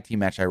 6-man tag team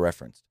match I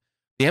referenced.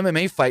 The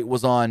MMA fight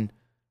was on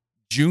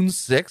June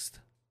 6th.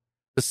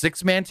 The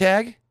 6-man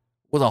tag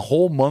was a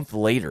whole month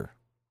later.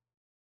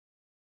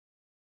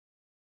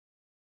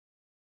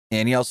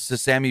 And he also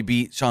says Sammy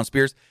beat Shawn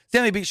Spears.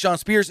 Sammy beat Shawn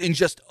Spears in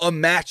just a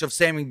match of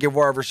Sammy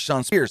Guevara versus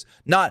Shawn Spears,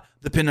 not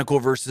the Pinnacle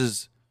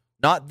versus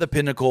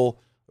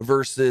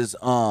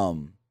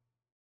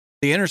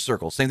the Inner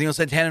Circle. Same thing with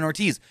Santana and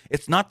Ortiz.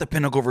 It's not the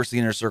Pinnacle versus the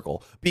Inner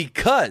Circle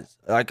because,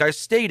 like I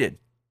stated,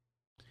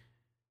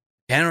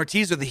 Santana and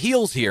Ortiz are the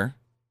heels here,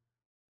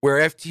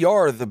 where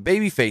FTR are the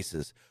baby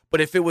faces.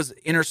 But if it was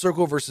Inner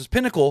Circle versus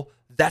Pinnacle,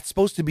 that's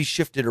supposed to be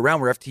shifted around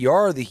where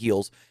FTR are the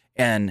heels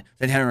and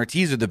Santana and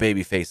Ortiz are the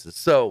baby faces.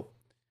 So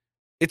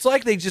it's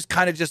like they just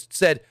kind of just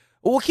said,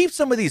 well, we'll keep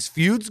some of these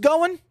feuds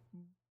going,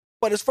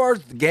 but as far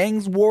as the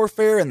gangs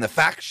warfare and the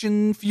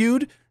faction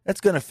feud,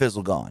 that's going to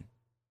fizzle gone.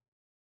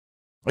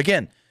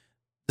 Again,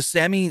 the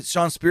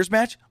Sammy-Shawn Spears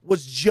match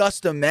was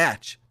just a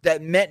match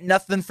that meant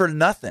nothing for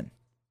nothing.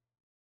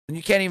 And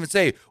you can't even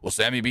say, well,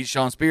 Sammy beat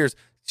Shawn Spears.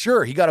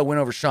 Sure, he got a win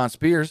over Shawn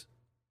Spears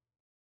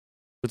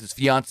with his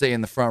fiance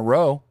in the front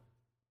row,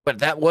 but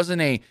that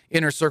wasn't a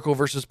Inner Circle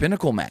versus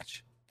Pinnacle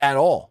match at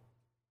all.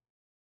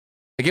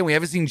 Again, we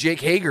haven't seen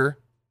Jake Hager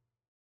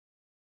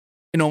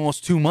in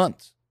almost 2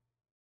 months.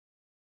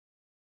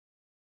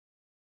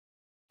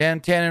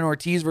 Santana and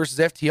Ortiz versus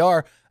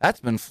FTR, that's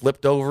been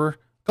flipped over a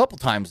couple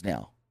times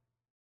now.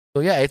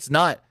 So yeah, it's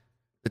not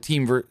the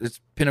team, it's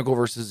Pinnacle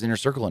versus Inner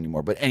Circle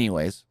anymore. But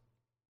anyways,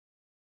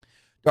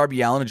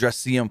 Darby Allin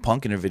addressed CM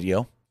Punk in a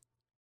video.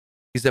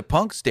 He said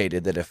Punk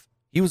stated that if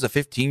he was a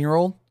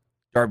 15-year-old,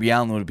 Darby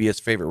Allin would be his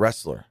favorite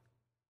wrestler.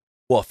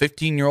 Well,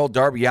 15-year-old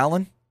Darby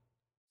Allin,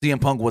 CM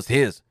Punk was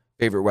his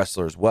favorite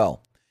wrestler as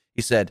well.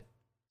 He said,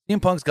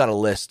 CM Punk's got a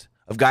list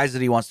of guys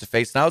that he wants to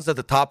face, and I was at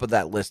the top of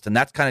that list, and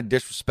that's kind of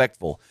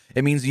disrespectful.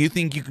 It means you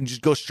think you can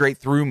just go straight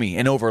through me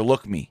and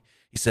overlook me.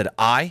 He said,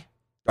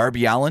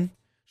 Darby Allin,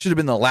 should have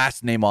been the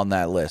last name on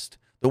that list.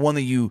 The one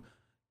that you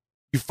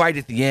fight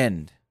at the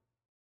end.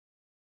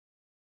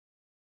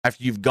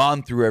 After you've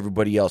gone through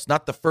everybody else.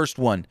 Not the first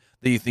one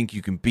that you think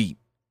you can beat.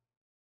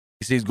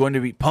 He says he's going to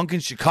beat Punk in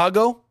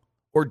Chicago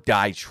or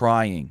die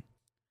trying.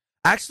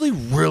 I actually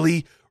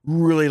really,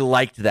 really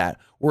liked that.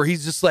 Where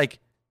he's just like,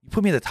 you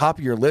put me at the top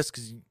of your list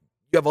because you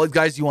have all these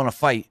guys you want to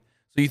fight.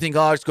 So you think,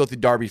 I'll just go through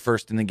Darby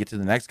first and then get to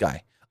the next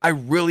guy. I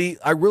really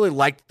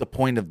liked the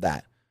point of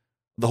that.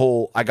 The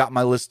whole, I got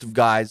my list of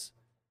guys.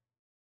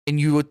 And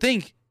you would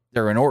think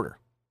they're in order.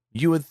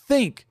 You would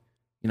think,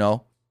 I'm going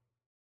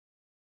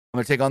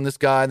to take on this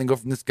guy, then go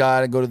from this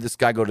guy, then go to this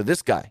guy, go to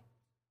this guy.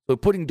 So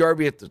putting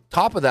Darby at the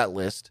top of that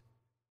list,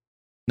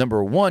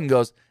 number one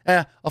goes,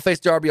 I'll face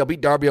Darby, I'll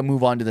beat Darby, I'll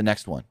move on to the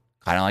next one.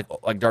 Kind of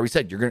like Darby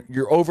said,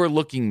 you're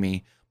overlooking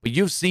me, but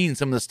you've seen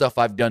some of the stuff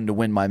I've done to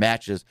win my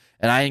matches,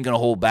 and I ain't going to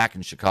hold back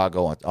in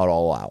Chicago at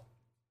all out.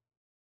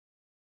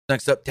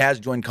 Next up, Taz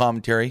joined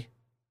commentary.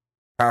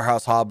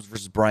 Powerhouse Hobbs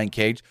versus Brian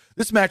Cage.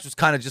 This match was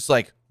kind of just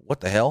like, what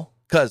the hell?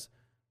 Because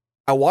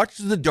I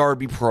watched the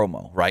Darby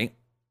promo, right?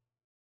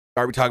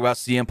 Darby talked about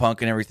CM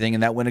Punk and everything,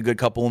 and that went a good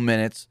couple of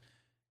minutes.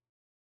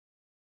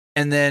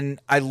 And then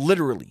I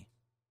literally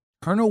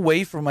turn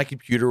away from my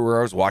computer where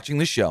I was watching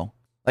the show.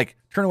 Like,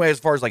 turn away as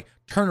far as, like,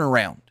 turn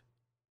around.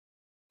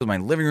 Because my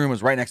living room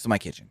was right next to my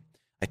kitchen.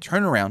 I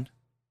turn around,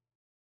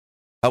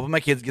 helping my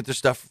kids get their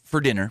stuff for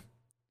dinner.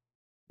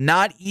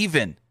 Not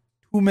even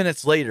 2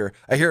 minutes later,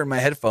 I hear in my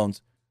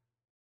headphones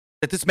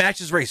that this match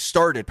has already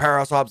started,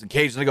 Powerhouse Hobbs and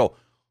Cage. And I go,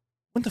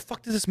 when the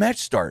fuck did this match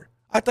start?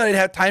 I thought I'd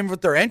have time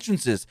with their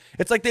entrances.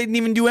 It's like they didn't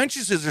even do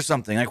entrances or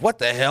something. Like, what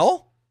the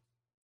hell?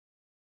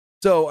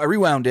 So I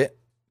rewound it,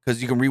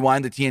 because you can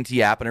rewind the TNT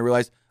app, and I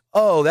realized,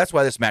 oh, that's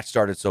why this match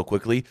started so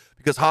quickly,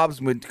 because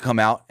Hobbs went to come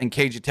out, and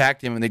Cage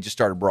attacked him, and they just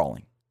started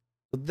brawling.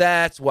 So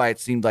that's why it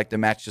seemed like the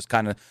match just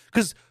kind of,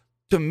 because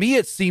to me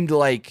it seemed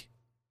like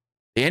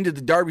they ended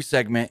the Darby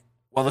segment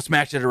while this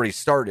match had already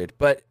started,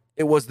 but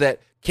it was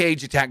that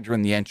Cage attacked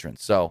during the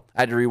entrance, so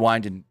I had to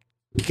rewind and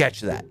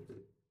catch that.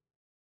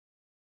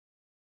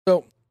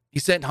 So he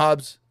sent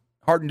Hobbs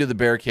hard into the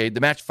barricade.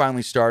 The match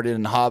finally started,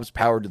 and Hobbs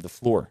powered to the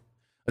floor.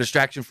 A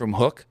distraction from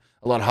Hook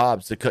allowed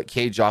Hobbs to cut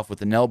Cage off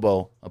with an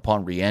elbow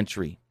upon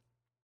re-entry.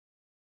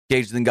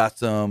 Cage then got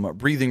some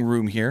breathing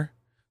room here,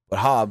 but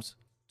Hobbs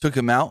took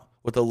him out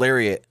with a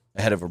lariat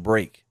ahead of a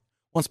break.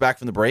 Once back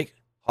from the break,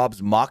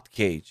 Hobbs mocked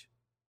Cage,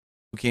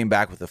 who came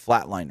back with a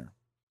flatliner.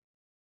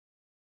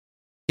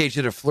 Cage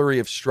hit a flurry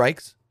of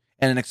strikes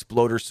and an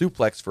exploder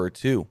suplex for a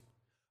 2.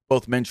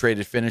 Both men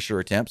traded finisher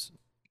attempts.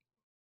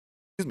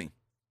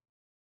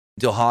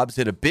 Until Hobbs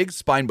hit a big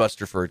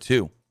spinebuster for a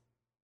 2.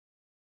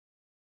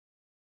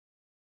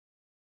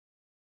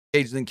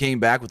 Cage then came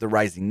back with a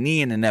rising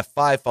knee and an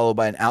F5, followed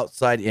by an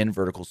outside-in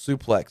vertical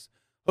suplex.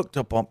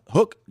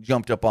 Hook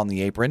jumped up on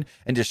the apron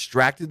and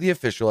distracted the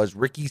official as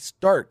Ricky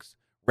Starks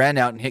ran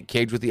out and hit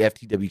Cage with the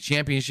FTW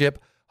Championship.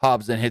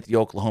 Hobbs then hit the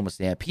Oklahoma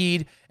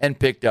Stampede and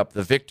picked up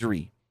the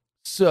victory.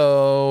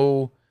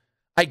 So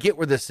I get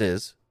where this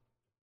is,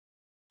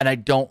 and I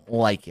don't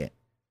like it.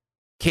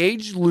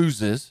 Cage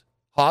loses.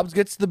 Hobbs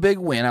gets the big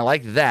win. I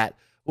like that.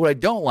 What I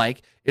don't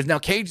like is now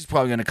Cage is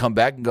probably going to come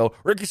back and go,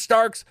 Ricky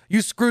Starks,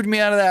 you screwed me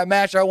out of that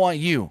match. I want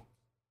you.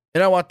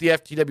 And I want the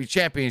FTW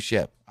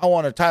Championship. I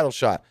want a title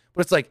shot.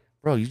 But it's like,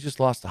 bro, you just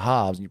lost to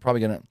Hobbs, and you're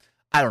probably going to,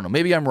 I don't know.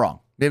 Maybe I'm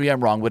wrong.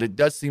 But it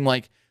does seem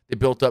like they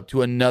built up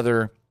to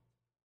another,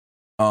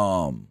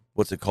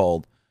 what's it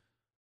called?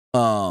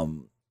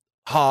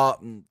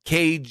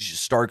 Cage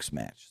Starks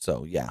match.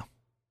 So, yeah.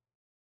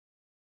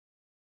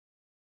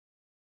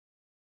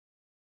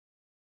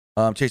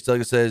 Chase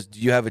Douglas says, do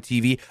you have a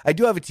TV? I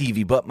do have a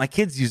TV, but my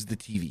kids use the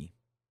TV.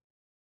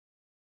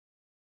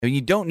 I mean,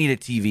 you don't need a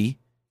TV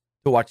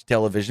to watch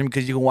television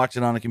because you can watch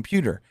it on a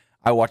computer.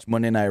 I watch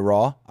Monday Night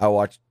Raw. I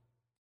watch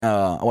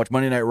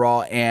Monday Night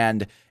Raw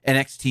and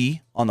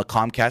NXT on the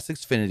Comcast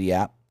Xfinity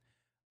app.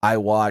 I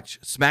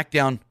watch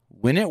SmackDown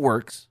when it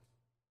works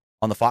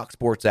on the Fox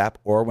Sports app,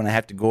 or when I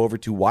have to go over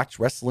to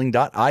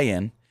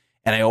watchwrestling.in,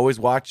 and I always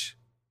watch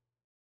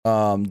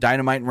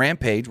Dynamite and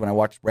Rampage when I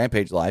watch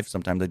Rampage live.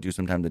 Sometimes I do,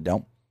 sometimes I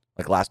don't.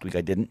 Like last week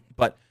I didn't.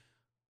 But I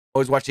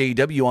always watch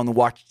AEW on the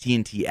Watch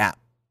TNT app.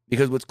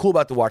 Because what's cool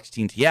about the Watch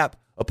TNT app,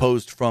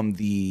 opposed from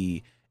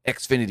the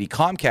Xfinity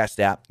Comcast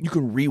app, you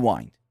can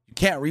rewind. You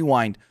can't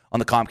rewind on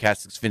the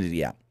Comcast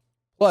Xfinity app.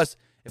 Plus,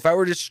 if I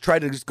were to just try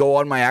to just go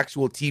on my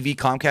actual TV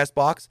Comcast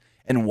box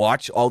and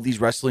watch all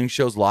these wrestling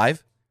shows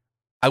live,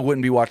 I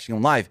wouldn't be watching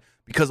them live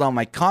because on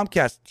my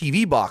Comcast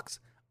TV box,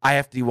 I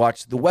have to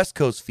watch the West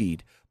Coast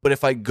feed. But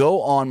if I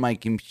go on my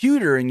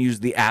computer and use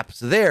the apps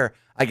there,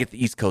 I get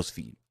the East Coast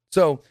feed.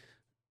 So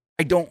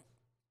I don't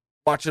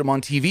watch them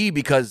on TV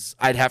because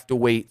I'd have to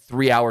wait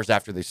 3 hours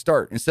after they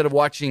start. Instead of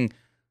watching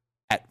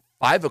at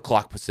 5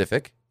 o'clock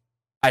Pacific,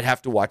 I'd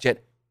have to watch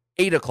at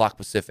 8 o'clock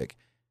Pacific.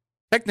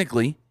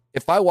 Technically,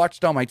 if I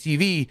watched on my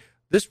TV,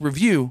 this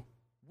review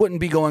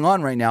wouldn't be going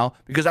on right now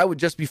because I would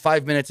just be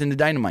 5 minutes into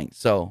Dynamite.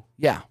 So,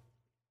 yeah.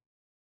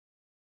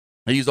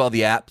 I use all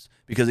the apps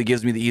because it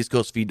gives me the East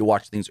Coast feed to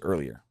watch things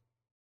earlier.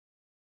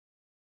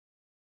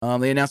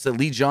 They announced that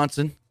Lee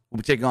Johnson will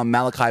be taking on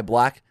Malachi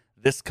Black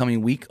this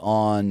coming week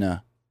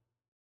on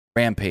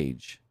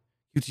Rampage.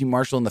 QT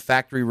Marshall and the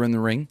Factory were in the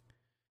ring.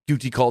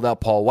 QT called out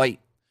Paul White.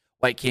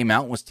 White came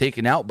out and was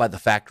taken out by the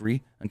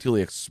Factory until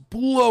he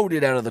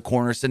exploded out of the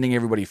corner, sending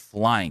everybody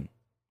flying.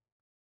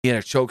 He had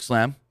a choke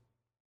slam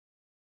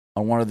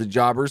on one of the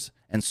jobbers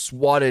and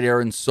swatted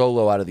Aaron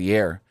Solo out of the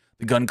air.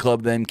 The Gun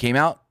Club then came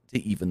out to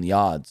even the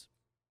odds.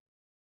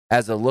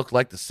 As it looked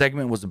like the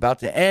segment was about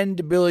to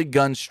end, Billy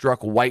Gunn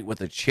struck White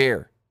with a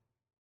chair.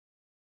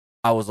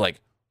 I was like,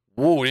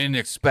 whoa, didn't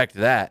expect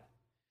that.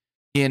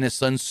 He and his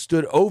son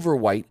stood over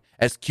White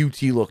as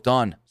QT looked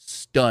on,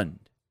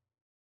 stunned.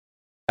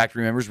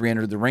 Factory members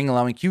re-entered the ring,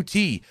 allowing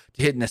QT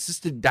to hit an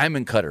assisted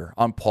diamond cutter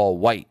on Paul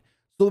White.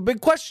 So the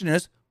big question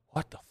is,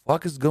 what the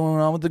fuck is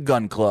going on with the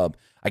Gun Club?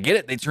 I get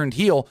it, they turned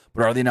heel,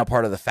 but are they now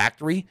part of the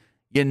Factory?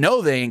 You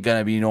know they ain't going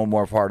to be no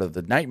more part of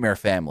the Nightmare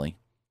family.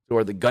 So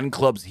are the Gun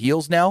Club's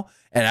heels now?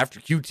 And after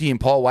QT and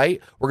Paul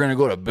White, we're going to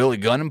go to Billy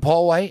Gunn and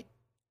Paul White?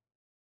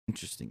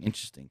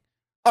 Interesting.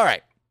 All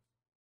right.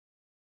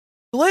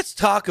 Let's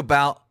talk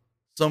about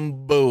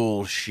some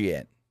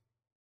bullshit.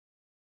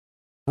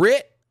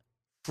 Britt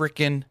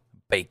frickin'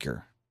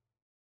 Baker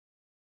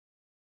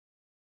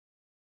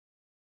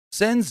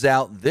sends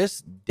out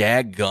this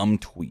daggum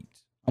tweet.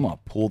 I'm going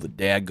to pull the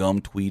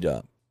daggum tweet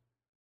up.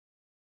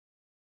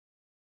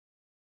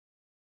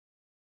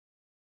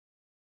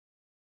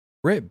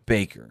 Britt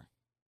Baker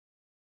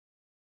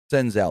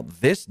sends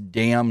out this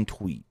damn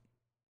tweet.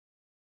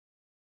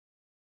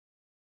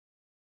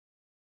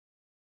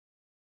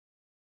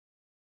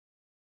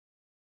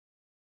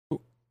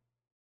 Ooh,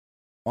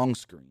 wrong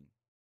screen.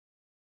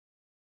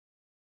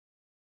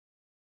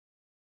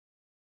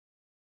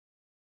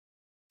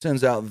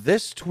 Sends out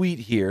this tweet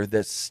here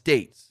that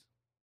states,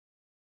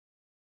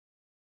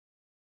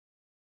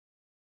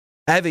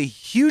 I have a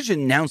huge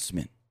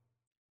announcement.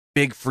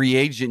 Big free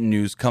agent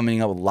news coming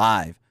up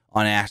live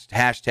on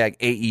hashtag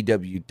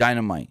AEW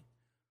Dynamite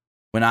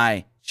when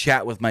I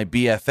chat with my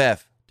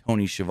BFF,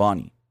 Tony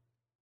Schiavone.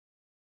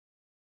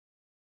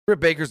 Britt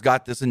Baker's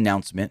got this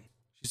announcement.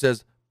 She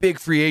says, big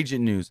free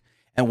agent news.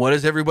 And what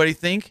does everybody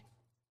think? She's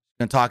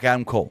going to talk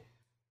Adam Cole.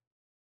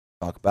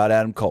 Talk about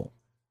Adam Cole.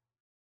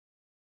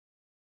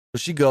 So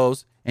she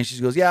goes, and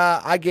she goes,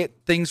 yeah, I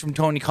get things from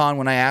Tony Khan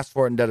when I ask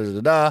for it, and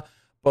da-da-da-da.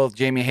 Both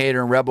Jamie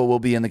Hayter and Rebel will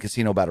be in the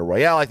Casino Battle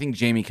Royale. I think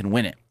Jamie can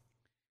win it.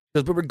 She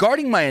goes, but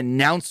regarding my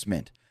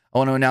announcement, I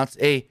want to announce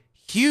a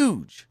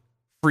huge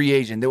free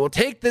agent that will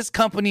take this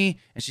company,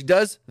 and she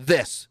does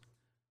this,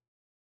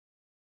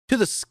 to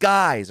the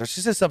skies, or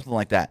she says something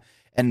like that.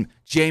 And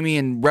Jamie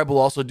and Rebel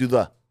also do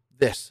the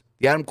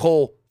Adam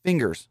Cole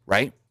fingers,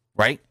 right?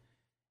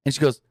 And she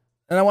goes,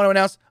 and I want to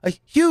announce a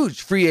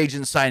huge free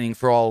agent signing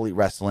for All Elite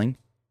Wrestling.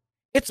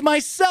 It's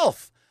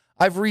myself.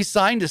 I've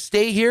re-signed to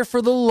stay here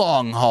for the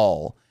long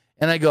haul.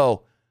 And I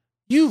go,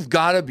 you've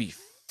got to be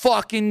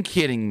fucking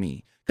kidding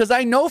me. Because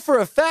I know for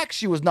a fact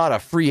she was not a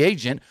free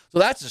agent, so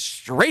that's a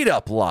straight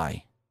up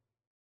lie.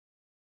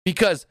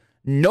 Because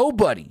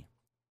nobody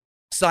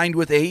signed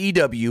with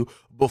AEW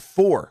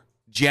before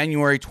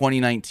January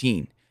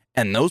 2019.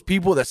 And those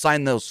people that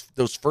signed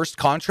those first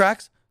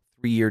contracts,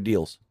 3-year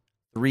deals.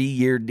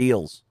 3-year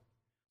deals.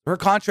 Her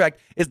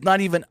contract is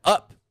not even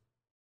up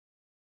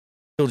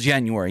till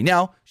January.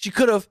 Now, she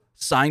could have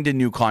signed a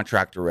new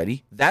contract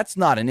already. That's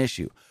not an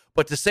issue.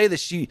 But to say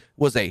that she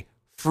was a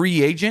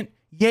free agent,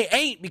 you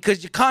ain't,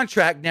 because your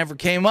contract never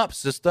came up,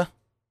 sister.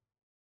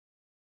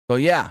 So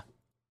yeah,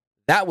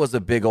 that was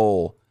a big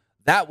old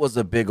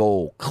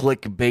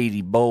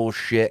clickbaity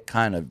bullshit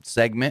kind of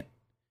segment.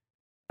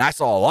 I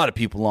saw a lot of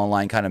people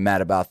online kind of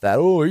mad about that.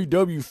 Oh,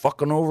 AEW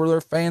fucking over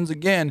their fans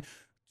again.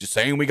 Just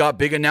saying we got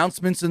big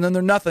announcements and then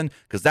they're nothing.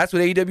 Because that's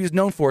what AEW is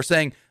known for,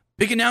 saying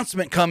big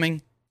announcement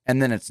coming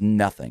and then it's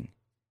nothing.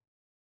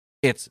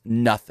 It's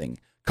nothing.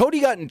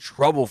 Cody got in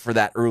trouble for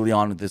that early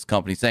on with this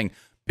company, saying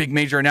big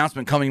major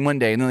announcement coming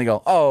Monday. And then they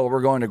go, oh,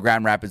 we're going to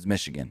Grand Rapids,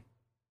 Michigan.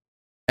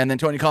 And then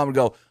Tony Khan would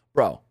go,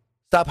 bro,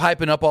 stop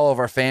hyping up all of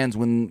our fans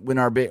when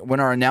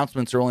our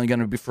announcements are only going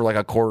to be for like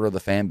a quarter of the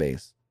fan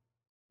base.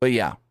 But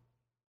yeah,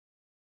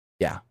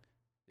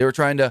 they were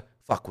trying to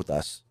fuck with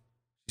us.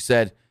 She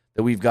said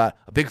that we've got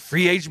a big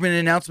free agent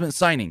announcement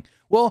signing.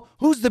 Well,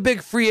 who's the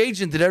big free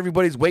agent that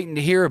everybody's waiting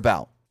to hear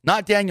about?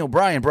 Not Daniel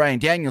Bryan, Bryan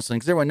Danielson,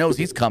 because everyone knows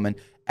he's coming.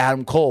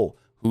 Adam Cole.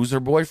 Who's her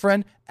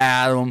boyfriend?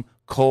 Adam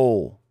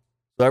Cole.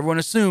 So everyone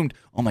assumed,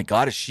 oh my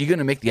God, is she going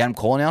to make the Adam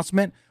Cole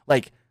announcement?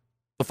 Like,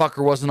 the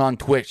fucker wasn't on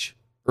Twitch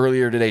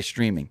earlier today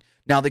streaming.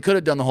 Now, they could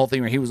have done the whole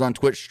thing where he was on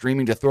Twitch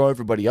streaming to throw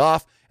everybody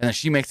off, and then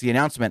she makes the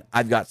announcement,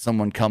 I've got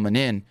someone coming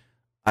in.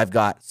 I've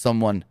got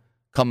someone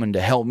coming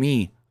to help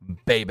me,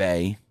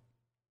 baby.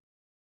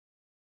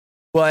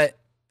 But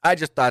I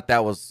just thought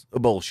that was a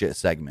bullshit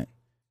segment.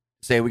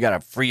 Say we got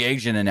a free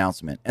agent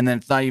announcement, and then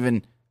it's not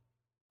even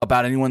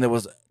about anyone that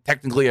was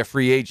technically a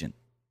free agent.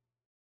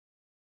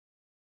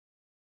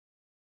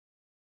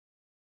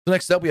 So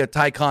next up, we have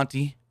Ty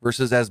Conti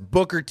versus, as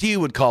Booker T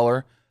would call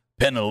her,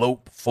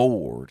 Penelope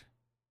Ford.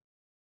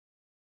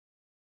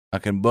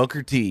 Fucking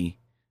Booker T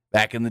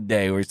back in the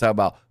day where he's talking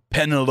about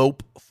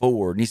Penelope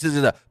Ford. And he says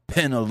it's a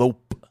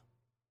Penelope.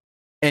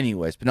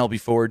 Anyways, Penelope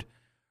Ford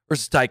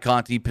versus Ty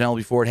Conti.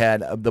 Penelope Ford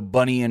had the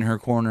bunny in her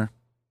corner.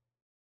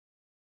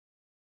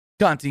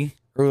 Conti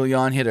early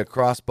on hit a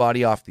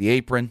crossbody off the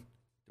apron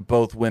to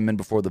both women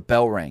before the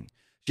bell rang.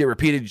 She had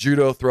repeated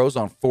judo throws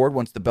on Ford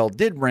once the bell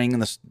did ring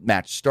and the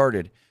match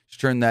started. She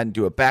turned that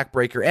into a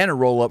backbreaker and a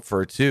roll-up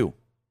for a 2.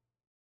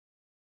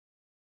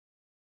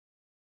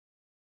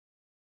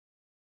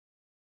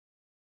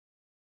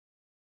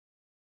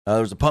 There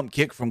was a pump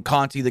kick from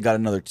Conti that got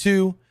another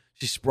 2.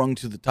 She sprung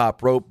to the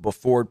top rope, but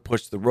Ford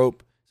pushed the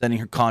rope, sending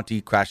her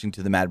Conti crashing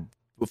to the mat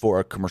before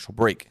a commercial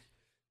break.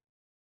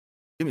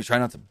 Let me try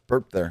not to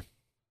burp there.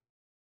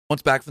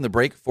 Once back from the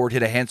break, Ford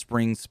hit a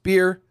handspring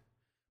spear,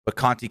 but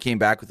Conti came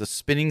back with a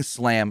spinning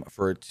slam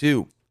for a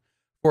 2.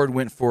 Ford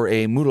went for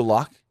a Muda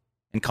lock,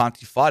 and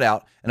Conti fought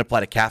out and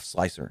applied a calf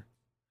slicer.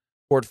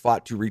 Ford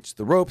fought to reach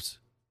the ropes.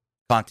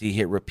 Conti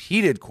hit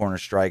repeated corner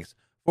strikes.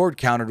 Ford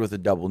countered with a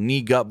double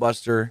knee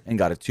gutbuster and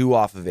got a 2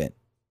 off of it.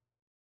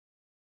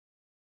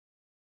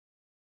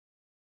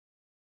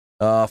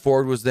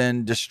 Ford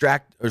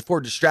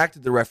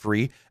distracted the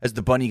referee as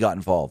the bunny got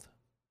involved.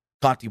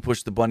 Conti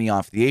pushed the bunny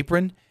off the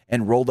apron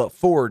and rolled up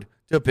Ford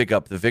to pick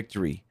up the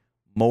victory.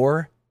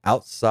 More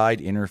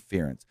outside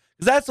interference.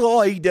 Because that's all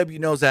AEW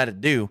knows how to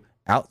do.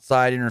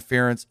 Outside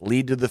interference,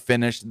 lead to the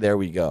finish. There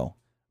we go.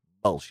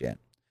 Bullshit.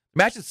 The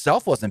match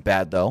itself wasn't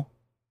bad, though.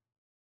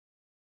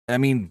 I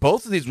mean,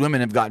 both of these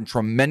women have gotten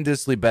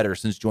tremendously better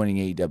since joining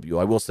AEW.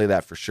 I will say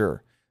that for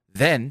sure.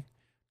 Then,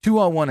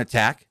 2-on-1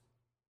 attack.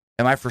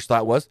 And my first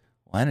thought was,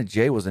 well, Anna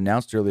Jay was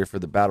announced earlier for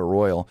the Battle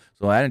Royal.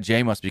 So Anna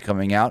Jay must be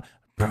coming out.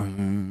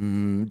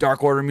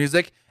 Dark Order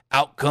music.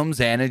 Out comes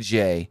Anna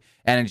Jay.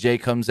 Anna Jay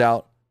comes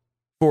out.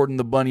 Ford and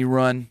the Bunny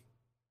run.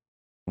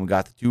 And we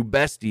got the 2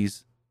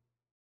 besties.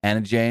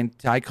 Anna Jay and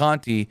Ty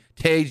Conti.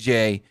 Tay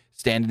J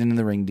standing in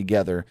the ring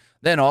together.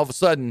 Then all of a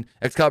sudden,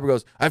 Excalibur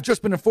goes, I've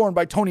just been informed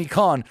by Tony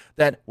Khan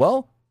that,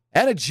 well,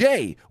 Anna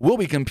Jay will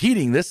be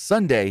competing this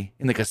Sunday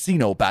in the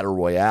Casino Battle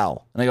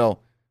Royale. And I go,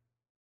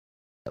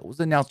 that was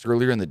announced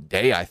earlier in the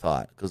day, I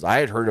thought, because I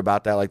had heard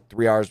about that like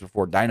 3 hours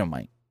before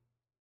Dynamite.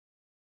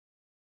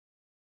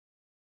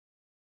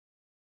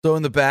 So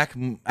in the back,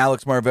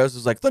 Alex Marvez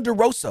was like, Thunder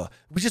Rosa,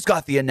 we just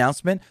got the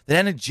announcement that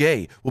Anna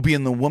Jay will be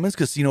in the Women's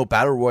Casino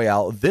Battle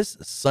Royale this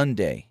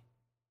Sunday.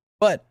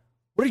 But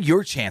what are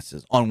your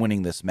chances on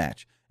winning this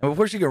match? And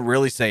before she can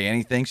really say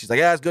anything, she's like,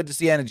 yeah, it's good to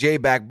see Anna Jay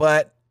back,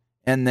 but...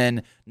 And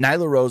then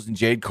Nyla Rose and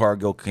Jade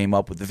Cargill came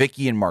up with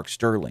Vicky and Mark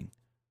Sterling.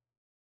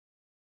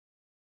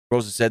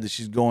 Rosa said that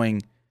she'd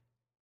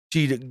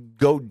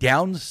go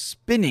down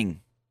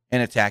spinning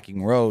and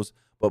attacking Rose,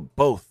 but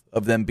both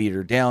of them beat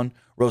her down.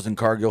 Rose and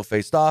Cargill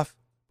faced off,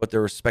 but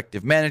their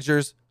respective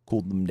managers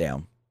cooled them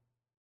down.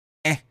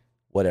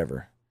 Whatever.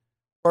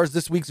 As far as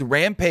this week's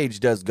Rampage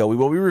does go, we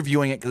will be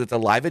reviewing it because it's a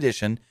live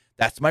edition.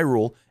 That's my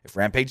rule. If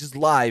Rampage is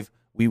live,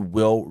 we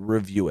will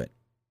review it.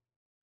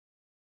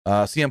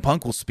 CM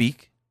Punk will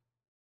speak.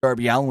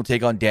 Darby Allin will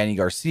take on Daniel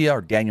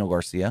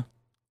Garcia.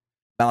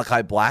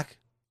 Malachi Black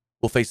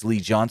will face Lee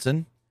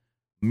Johnson.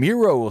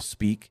 Miro will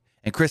speak.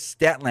 And Chris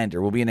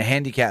Statlander will be in a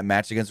handicap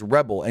match against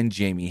Rebel and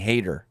Jamie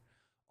Hayter.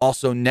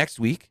 Also next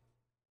week,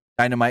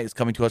 Dynamite is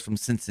coming to us from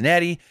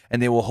Cincinnati,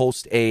 and they will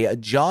host a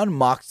Jon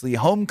Moxley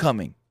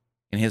homecoming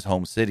in his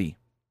home city.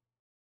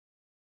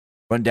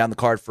 Run down the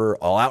card for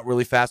All Out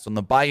really fast on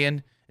the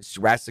buy-in. It's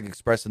Jurassic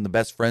Express and the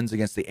Best Friends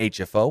against the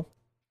HFO.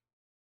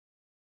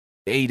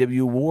 The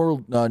AEW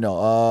World,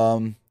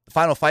 the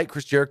final fight,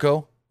 Chris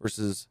Jericho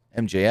versus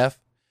MJF.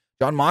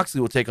 Jon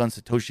Moxley will take on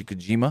Satoshi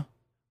Kojima.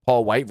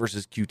 Paul White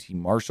versus QT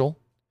Marshall.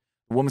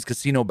 The Women's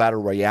Casino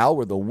Battle Royale,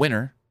 where the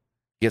winner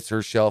gets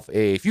herself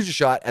a future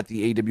shot at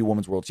the AEW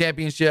Women's World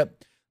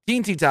Championship.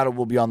 TNT title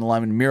will be on the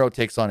line when Miro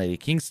takes on Eddie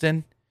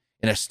Kingston.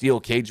 In a steel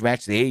cage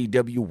match, the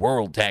AEW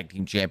World Tag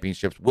Team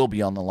Championships will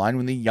be on the line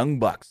when the Young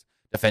Bucks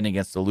defend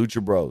against the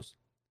Lucha Bros.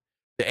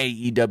 The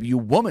AEW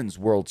Women's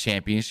World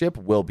Championship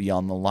will be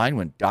on the line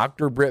when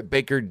Dr. Britt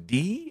Baker,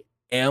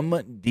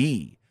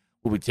 DMD,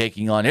 will be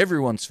taking on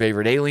everyone's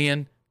favorite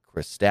alien,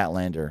 Chris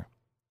Statlander.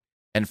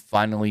 And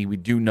finally, we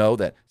do know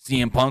that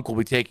CM Punk will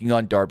be taking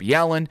on Darby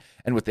Allin,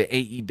 and with the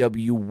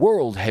AEW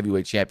World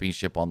Heavyweight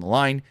Championship on the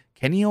line,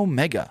 Kenny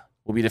Omega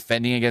will be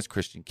defending against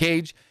Christian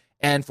Cage.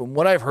 And from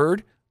what I've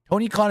heard,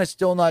 Tony Khan has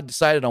still not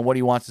decided on what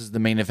he wants as the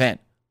main event.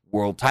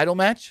 World title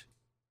match?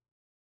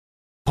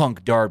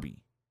 Punk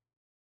Darby.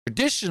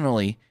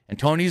 Traditionally, and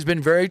Tony's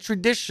been very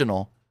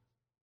traditional,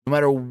 no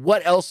matter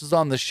what else is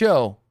on the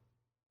show,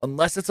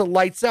 unless it's a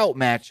lights out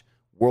match,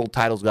 world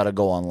title's got to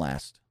go on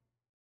last.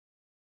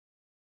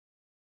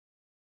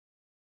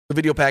 The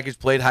video package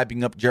played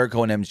hyping up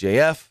Jericho and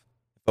MJF,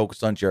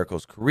 focused on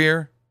Jericho's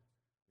career.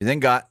 We then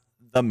got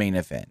the main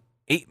event.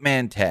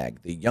 8-man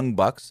tag, the Young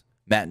Bucks,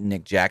 Matt and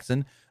Nick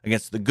Jackson,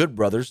 against the Good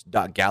Brothers,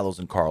 Doc Gallows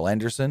and Carl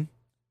Anderson.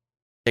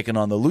 Taking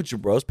on the Lucha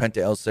Bros, Penta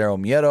El Cerro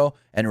Miedo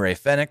and Rey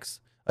Fenix,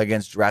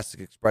 against Jurassic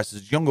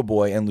Express's Jungle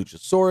Boy and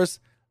Luchasaurus.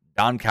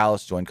 Don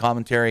Callis joined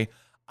commentary.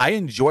 I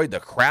enjoyed the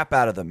crap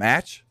out of the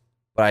match,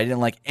 but I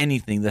didn't like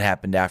anything that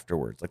happened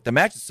afterwards. Like, the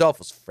match itself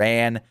was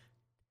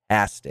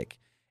fantastic.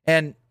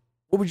 And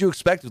what would you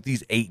expect with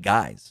these 8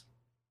 guys?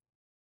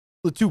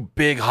 The 2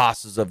 big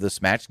hosses of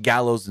this match,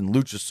 Gallows and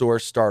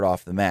Luchasaurus, start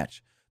off the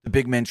match. The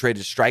big men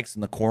traded strikes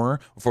in the corner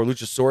before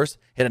Luchasaurus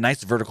hit a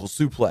nice vertical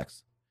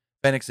suplex.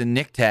 Fenix and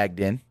Nick tagged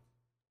in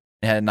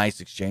and had a nice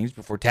exchange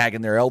before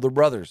tagging their elder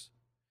brothers.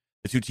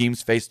 The 2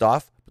 teams faced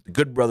off, but the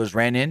Good Brothers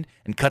ran in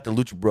and cut the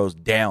Lucha Bros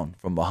down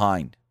from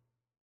behind.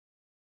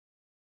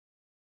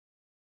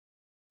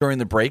 During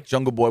the break,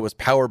 Jungle Boy was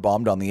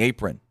powerbombed on the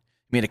apron.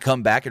 He made a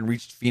comeback and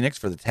reached Phoenix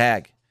for the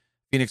tag.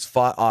 Phoenix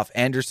fought off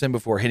Anderson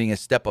before hitting a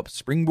step-up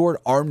springboard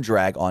arm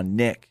drag on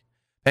Nick.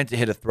 Penta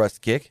hit a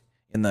thrust kick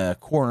in the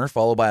corner,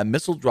 followed by a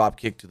missile drop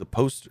kick to the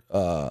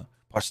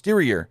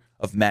posterior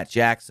of Matt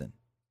Jackson.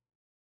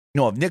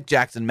 No, of Nick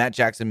Jackson. Matt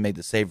Jackson made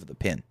the save for the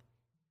pin.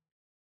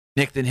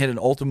 Nick then hit an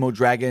Ultimo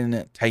Dragon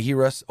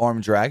Tahiras arm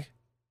drag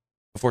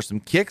before some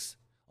kicks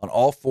on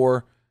all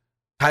 4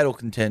 title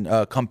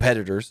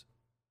competitors.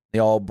 They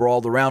all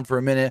brawled around for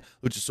a minute.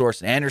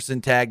 Luchasaurus and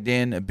Anderson tagged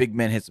in. A big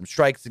man hit some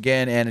strikes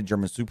again and a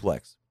German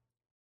suplex.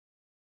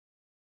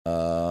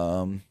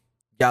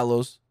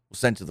 Gallows was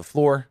sent to the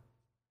floor.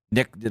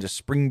 Nick did a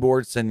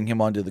springboard, sending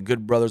him onto the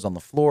Good Brothers on the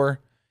floor.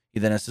 He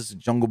then assisted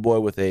Jungle Boy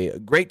with a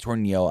great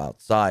tornado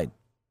outside.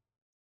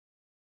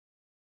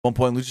 At one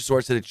point,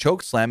 Luchasaurus hit a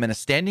choke slam and a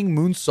standing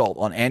moonsault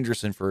on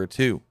Anderson for a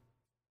 2.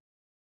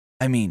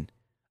 I mean,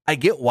 I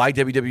get why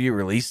WWE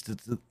released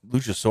the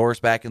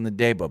Luchasaurus back in the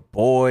day, but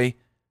boy,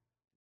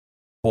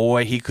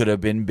 he could have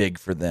been big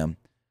for them.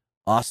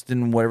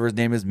 Austin, whatever his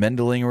name is,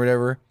 Mendeling or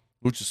whatever,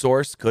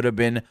 Luchasaurus could have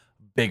been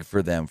big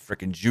for them.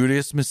 Freaking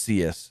Judas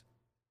Messias.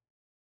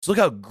 Just look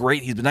how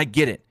great he's been. I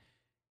get it.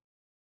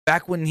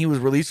 Back when he was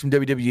released from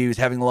WWE, he was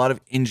having a lot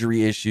of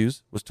injury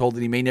issues, was told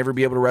that he may never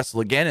be able to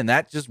wrestle again, and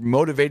that just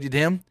motivated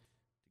him to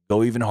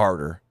go even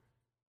harder.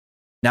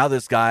 Now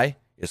this guy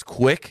is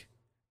quick,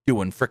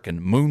 doing freaking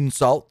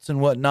moonsaults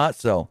and whatnot,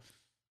 so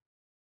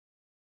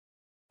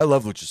I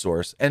love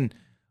Luchasaurus. And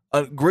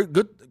a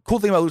cool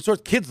thing about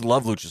Luchasaurus, kids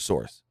love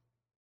Luchasaurus.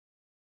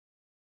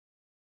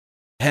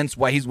 Hence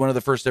why he's one of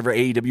the first ever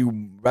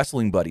AEW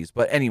wrestling buddies.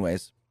 But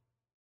anyways,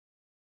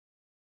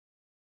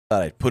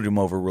 thought I'd put him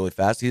over really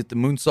fast. He hit the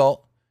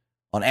moonsault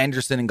on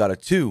Anderson and got a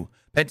 2.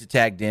 Penta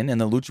tagged in,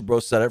 and the Lucha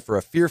Bros set up for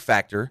a fear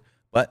factor,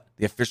 but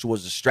the official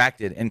was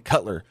distracted, and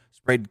Cutler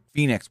sprayed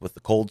Phoenix with the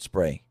cold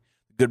spray.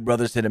 The Good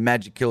Brothers hit a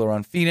magic killer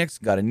on Phoenix,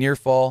 got a near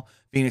fall.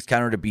 Phoenix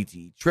countered a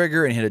BTE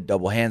trigger and hit a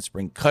double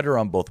handspring cutter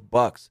on both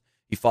Bucks.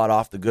 He fought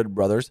off the Good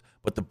Brothers,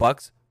 but the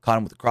Bucks caught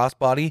him with a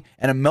crossbody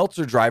and a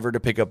Meltzer driver to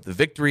pick up the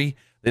victory.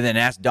 They then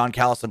asked Don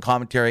Callis on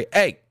commentary,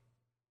 "Hey,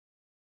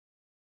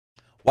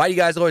 why do you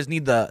guys always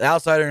need the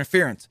outsider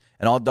interference?"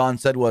 And all Don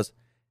said was,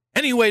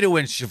 "Any way to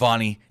win,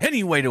 Shivani.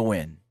 Any way to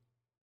win."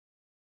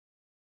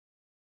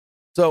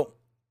 So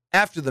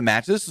after the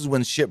match, this is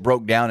when shit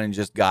broke down and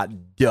just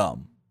got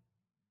dumb.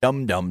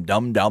 Dumb.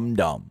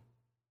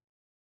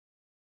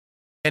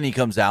 Kenny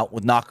comes out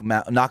with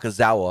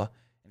Nakazawa,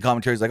 and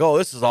commentary's like, "Oh,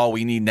 this is all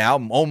we need now.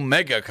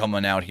 Omega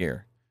coming out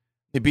here."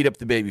 They beat up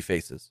the baby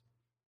faces.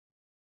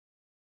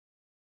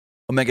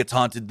 Omega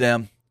taunted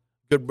them.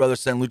 Good Brother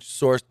sent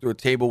Luchasaurus through a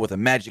table with a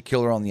magic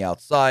killer on the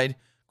outside.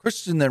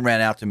 Christian then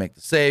ran out to make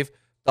the save.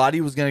 Thought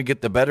he was going to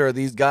get the better of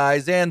these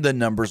guys, and the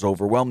numbers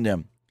overwhelmed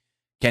him.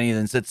 Kenny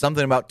then said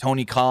something about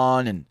Tony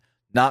Khan and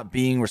not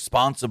being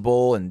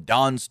responsible, and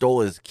Don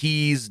stole his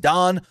keys.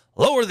 Don,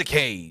 lower the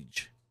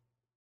cage.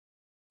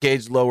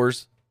 Cage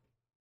lowers.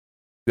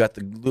 You got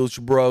the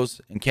Lucha Bros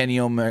and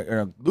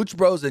Lucha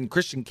Bros and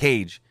Christian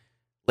Cage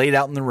laid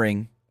out in the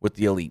ring with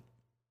the Elite.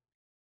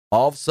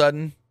 All of a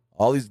sudden,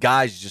 all these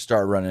guys just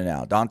start running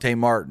out. Dante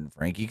Martin,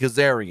 Frankie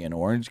Kazarian,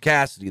 Orange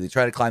Cassidy. They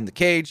try to climb the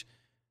cage.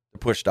 They're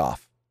pushed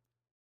off.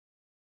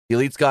 The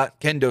Elite's got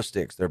kendo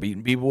sticks. They're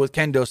beating people with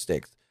kendo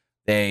sticks.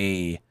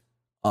 They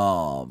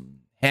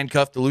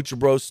handcuff the Lucha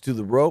Bros to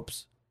the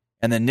ropes.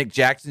 And then Nick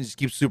Jackson just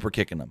keeps super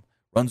kicking them.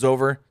 Runs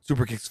over,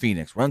 super kicks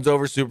Phoenix. Runs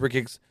over, super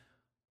kicks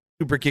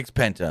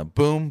Penta.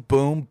 Boom,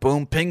 boom,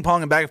 boom. Ping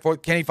pong and back and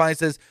forth. Kenny finally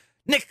says,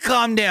 "Nick,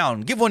 calm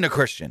down. Give one to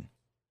Christian."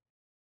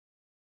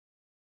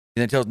 He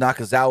then tells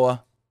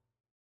Nakazawa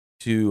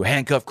to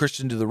handcuff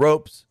Christian to the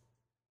ropes.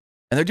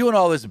 And they're doing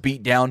all this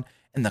beat down.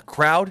 And the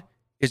crowd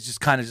is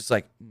just kind of just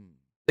like,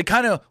 They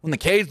kind of, when the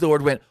Cage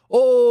Lord went,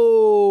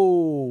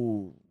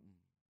 oh,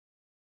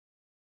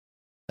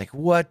 like,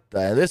 what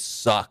the, this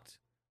sucked.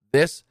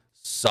 This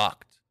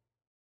sucked.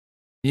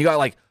 You got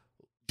like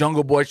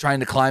Jungle Boy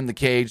trying to climb the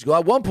cage. Well,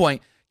 at one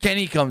point,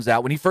 Kenny comes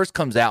out, when he first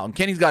comes out, and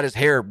Kenny's got his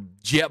hair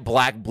jet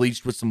black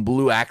bleached with some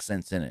blue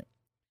accents in it.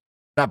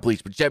 Not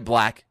bleached, but jet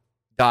black,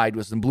 dyed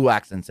with some blue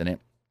accents in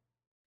it.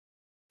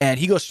 And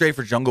he goes straight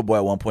for Jungle Boy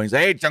at one point. He's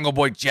like, hey, Jungle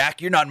Boy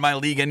Jack, you're not in my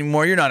league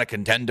anymore. You're not a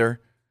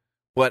contender.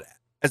 But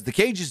as the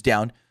cage is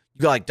down,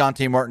 you got like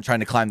Dante Martin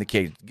trying to climb the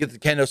cage. Get the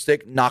kendo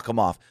stick, knock him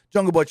off.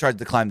 Jungle Boy tries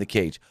to climb the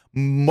cage.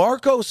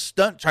 Marco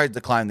Stunt tries to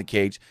climb the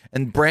cage,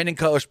 and Brandon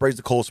Cutler sprays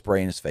the coal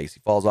spray in his face.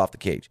 He falls off the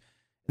cage.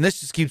 And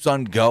this just keeps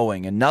on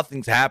going, and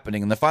nothing's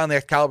happening. And then finally,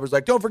 Excalibur's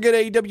like, don't forget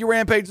AEW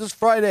Rampage this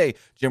Friday.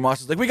 Jim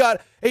Ross is like, we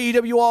got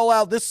AEW All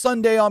Out this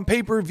Sunday on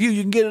pay-per-view.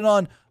 You can get it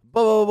on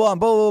blah, blah, blah,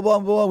 blah, blah, blah,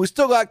 blah. We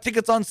still got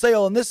tickets on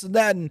sale and this and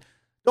that, and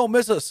don't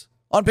miss us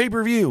on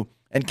pay-per-view.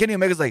 And Kenny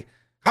Omega's like,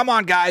 come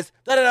on, guys.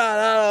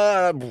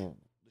 Da-da-da-da-da. The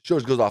show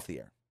just goes off the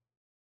air.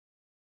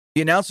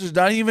 The announcer's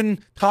not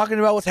even talking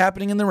about what's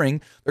happening in the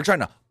ring. They're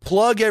trying to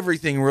plug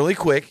everything really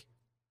quick.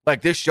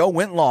 Like, this show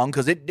went long,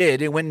 because it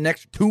did. It went an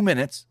extra 2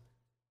 minutes.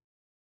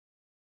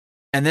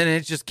 And then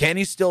it's just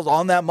Kenny still's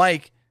on that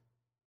mic.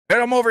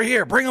 Get him over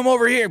here. Bring him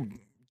over here.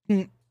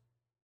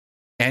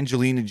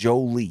 Angelina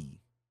Jolie.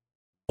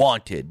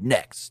 Wanted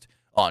next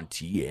on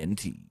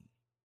TNT.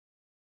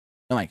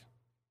 I'm like,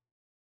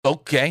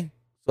 okay.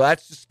 So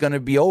that's just going to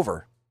be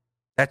over.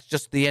 That's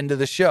just the end of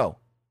the show.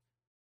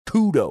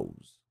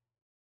 Kudos.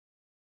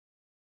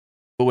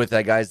 But with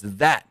that, guys,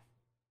 that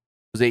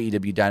was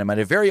AEW Dynamite.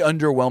 A very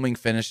underwhelming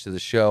finish to the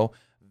show.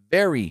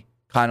 Very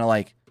kind of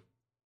like,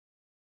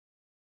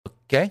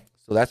 okay.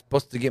 So that's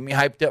supposed to get me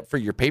hyped up for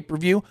your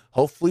pay-per-view.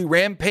 Hopefully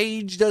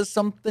Rampage does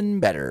something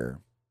better.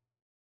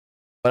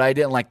 But I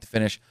didn't like the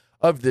finish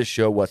of this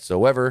show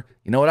whatsoever.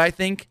 You know what I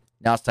think?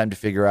 Now it's time to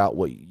figure out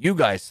what you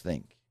guys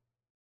think.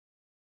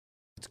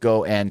 Let's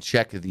go and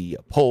check the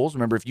polls.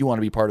 Remember, if you want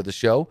to be part of the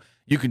show,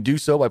 you can do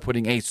so by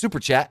putting a super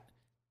chat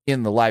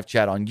in the live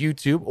chat on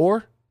YouTube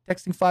or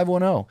texting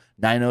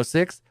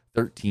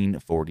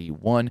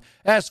 510-906-1341.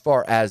 As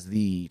far as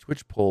the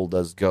Twitch poll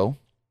does go,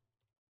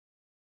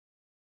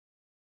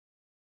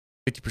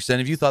 50%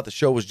 of you thought the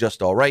show was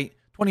just all right,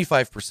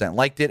 25%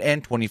 liked it,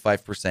 and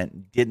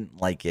 25% didn't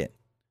like it.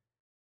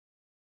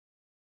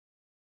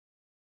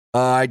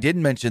 I did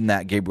mention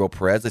that, Gabriel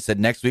Perez. I said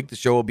next week the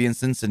show will be in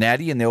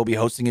Cincinnati, and they will be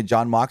hosting a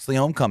Jon Moxley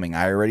homecoming.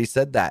 I already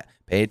said that.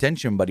 Pay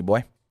attention, buddy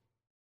boy.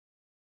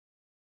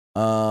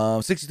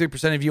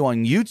 63% of you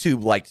on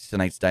YouTube liked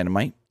tonight's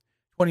Dynamite.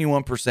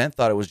 21%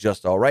 thought it was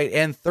just all right,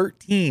 and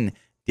 13%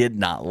 did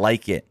not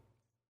like it.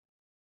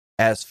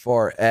 As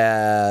far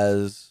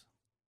as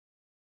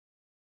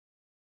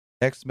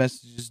text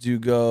messages do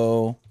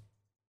go,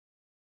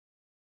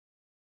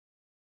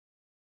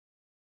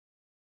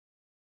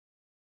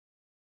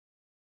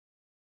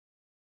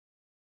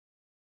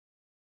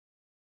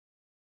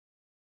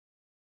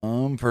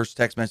 first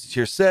text message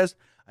here says,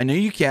 I know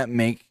you can't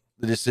make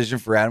the decision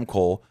for Adam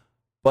Cole,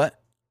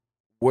 but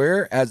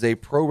where as a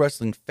pro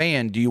wrestling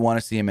fan do you want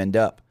to see him end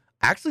up?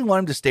 I actually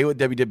want him to stay with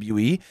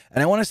WWE,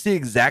 and I want to see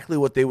exactly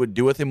what they would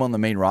do with him on the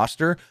main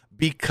roster,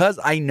 because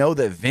I know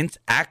that Vince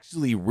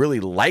actually really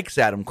likes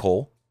Adam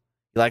Cole.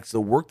 He likes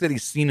the work that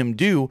he's seen him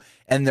do,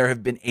 and there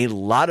have been a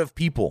lot of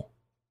people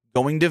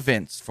going to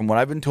Vince, from what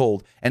I've been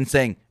told, and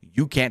saying,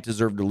 you can't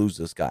deserve to lose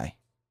this guy.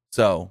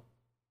 So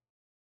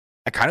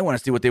I kind of want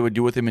to see what they would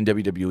do with him in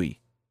WWE,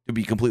 to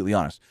be completely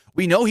honest.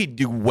 We know he'd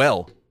do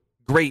well,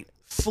 great,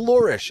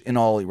 flourish in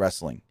All Elite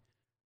Wrestling.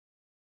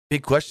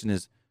 Big question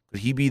is,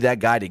 could he be that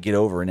guy to get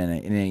over in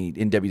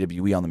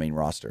WWE on the main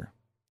roster?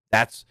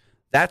 That's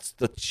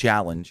the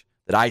challenge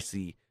that I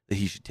see that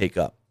he should take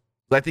up.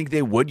 But I think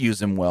they would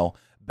use him well,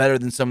 better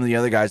than some of the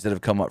other guys that have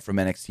come up from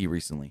NXT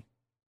recently.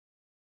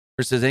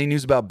 Chris says, any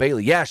news about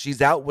Bayley? Yeah,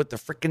 she's out with the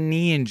freaking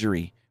knee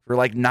injury for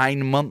like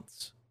 9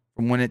 months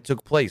from when it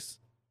took place,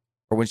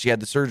 or when she had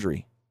the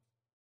surgery.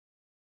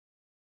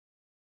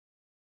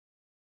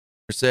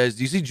 Chris says,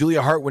 do you see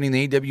Julia Hart winning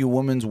the AEW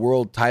Women's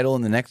World title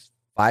in the next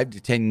 5 to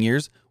 10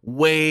 years?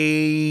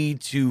 Way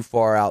too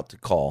far out to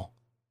call.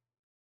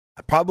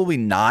 Probably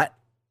not.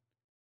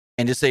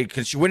 And just say,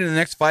 can she win in the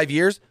next 5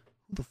 years?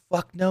 Who the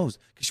fuck knows?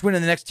 Can she win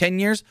in the next 10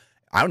 years?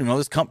 I don't even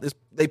know.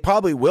 They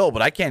probably will,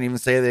 but I can't even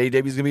say that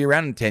AEW is going to be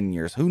around in 10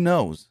 years. Who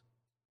knows?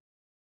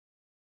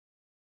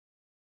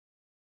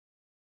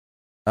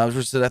 I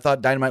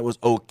thought Dynamite was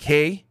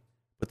okay,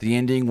 but the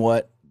ending,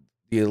 what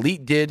the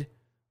Elite did,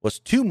 was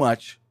too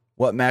much.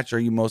 What match are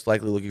you most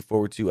likely looking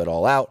forward to at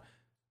All Out?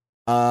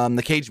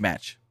 The cage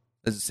match.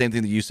 That's the same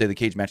thing that you say, the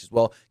cage match as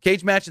well.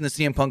 Cage match and the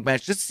CM Punk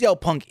match, just to see how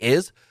Punk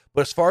is.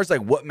 But as far as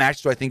like what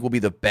match do I think will be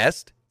the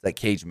best, it's that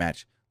cage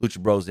match. Lucha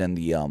Bros and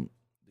the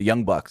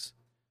Young Bucks.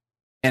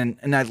 And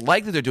I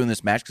like that they're doing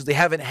this match because they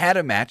haven't had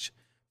a match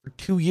for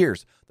 2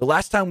 years. The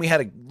last time we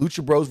had a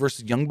Lucha Bros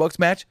versus Young Bucks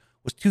match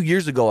was 2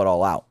 years ago at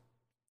All Out.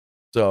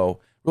 So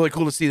really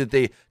cool to see that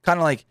they kind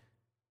of like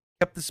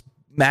kept this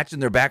match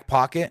in their back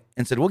pocket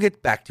and said, we'll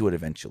get back to it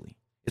eventually.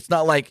 It's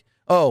not like,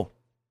 oh,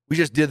 we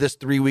just did this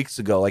 3 weeks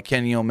ago, like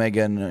Kenny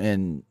Omega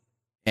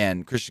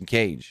and Christian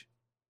Cage.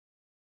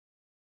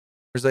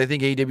 Because I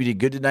think AEW did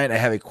good tonight. I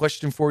have a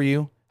question for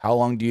you. How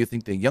long do you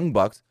think the Young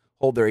Bucks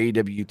hold their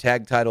AEW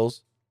tag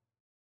titles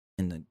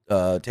in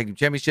the tag team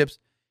championships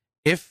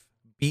if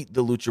beat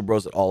the Lucha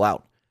Bros at All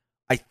Out?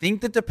 I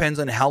think that depends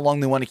on how long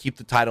they want to keep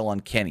the title on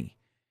Kenny.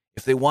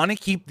 If they want to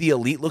keep the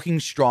Elite looking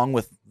strong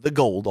with the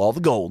gold, all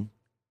the gold,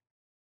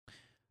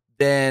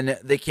 then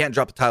they can't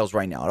drop the titles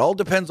right now. It all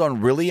depends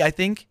on really, I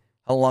think,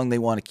 how long they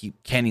want to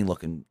keep Kenny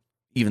looking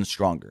even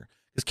stronger.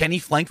 Because Kenny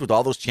flanked with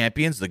all those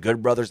champions, the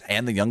Good Brothers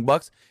and the Young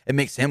Bucks, it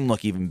makes him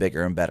look even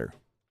bigger and better.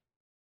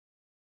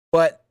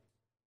 But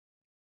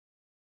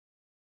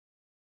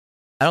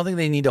I don't think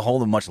they need to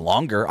hold him much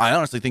longer. I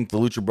honestly think the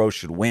Lucha Bros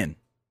should win.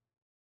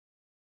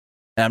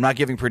 And I'm not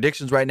giving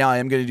predictions right now. I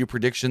am going to do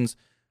predictions.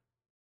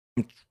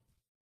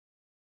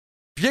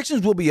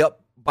 Predictions will be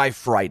up by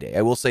Friday.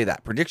 I will say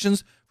that.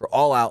 Predictions for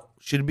All Out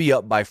should be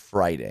up by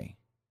Friday.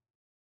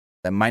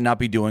 That might not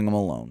be doing them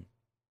alone.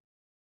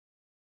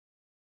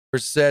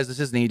 Chris says, this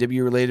isn't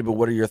AEW related, but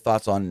what are your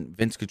thoughts on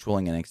Vince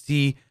controlling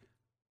NXT?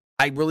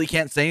 I really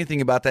can't say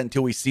anything about that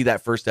until we see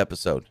that first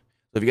episode.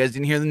 So if you guys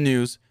didn't hear the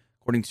news,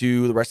 according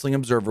to the Wrestling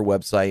Observer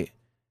website,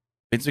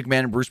 Vince McMahon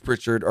and Bruce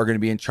Pritchard are going to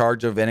be in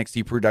charge of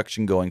NXT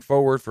production going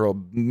forward for a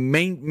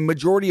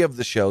majority of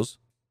the shows.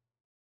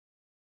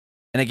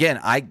 And again,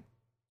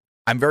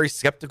 I'm very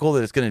skeptical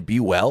that it's going to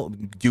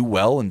do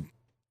well and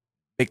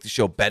make the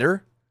show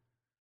better.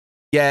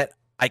 Yet,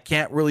 I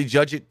can't really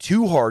judge it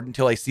too hard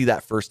until I see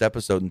that first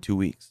episode in 2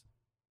 weeks.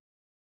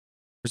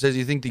 It says,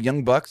 you think the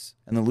Young Bucks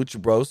and the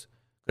Lucha Bros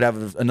could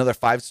have another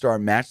 5-star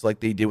match like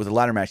they did with the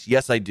ladder match?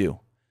 Yes, I do.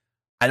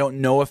 I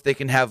don't know if they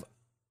can have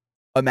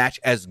a match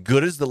as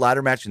good as the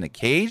ladder match in the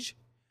cage,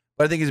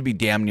 but I think it'd be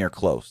damn near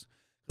close.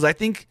 Because I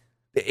think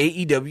the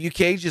AEW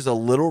cage is a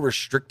little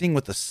restricting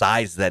with the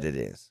size that it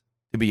is,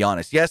 to be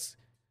honest. Yes,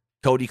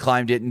 Cody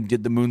climbed it and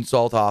did the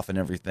moonsault off and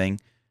everything,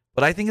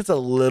 but I think it's a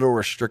little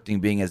restricting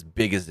being as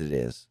big as it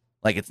is.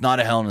 Like, it's not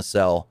a Hell in a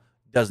Cell.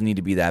 Doesn't need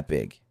to be that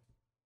big.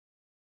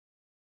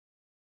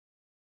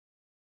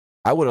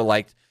 I would have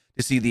liked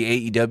to see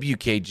the AEW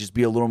cage just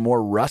be a little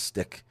more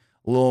rustic,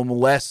 a little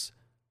less,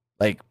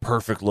 like,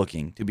 perfect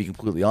looking, to be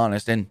completely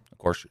honest, and, of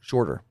course,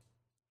 shorter.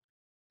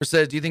 Chris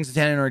says, do you think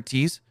Santana and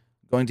Ortiz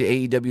going to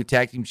AEW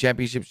Tag Team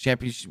Championship,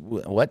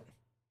 what?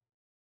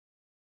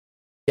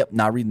 Yep,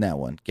 not reading that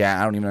one. Yeah,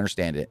 I don't even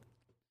understand it.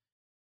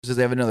 Says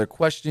I have another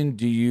question.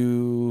 Do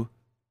you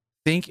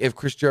think if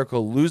Chris Jericho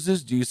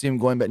loses, do you see him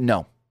going back?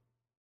 No.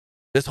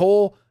 This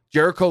whole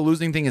Jericho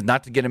losing thing is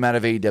not to get him out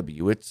of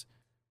AEW. It's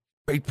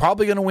he's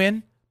probably going to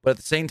win, but at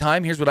the same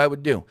time, here's what I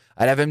would do.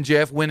 I'd have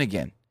MJF win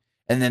again.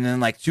 And then in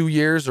like 2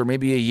 years or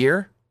maybe a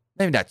year,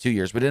 maybe not 2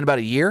 years, but in about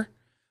a year,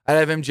 I'd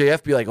have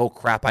MJF be like, oh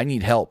crap, I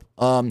need help.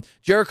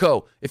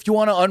 Jericho, if you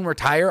want to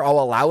unretire, I'll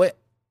allow it,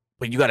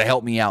 but you got to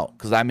help me out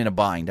because I'm in a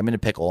bind. I'm in a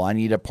pickle. I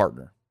need a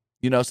partner.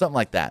 You know, something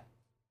like that.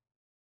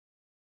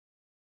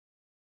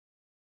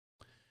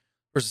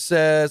 Person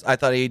says, I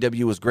thought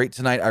AEW was great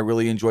tonight. I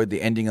really enjoyed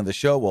the ending of the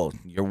show. Well,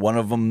 you're one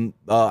of them,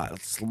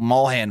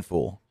 small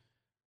handful.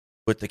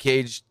 With the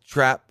cage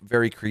trap,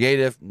 very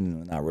creative.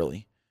 Not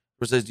really.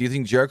 Person says, do you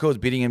think Jericho is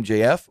beating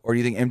MJF, or do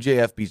you think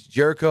MJF beats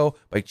Jericho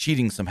by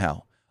cheating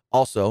somehow?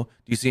 Also,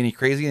 do you see any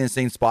crazy and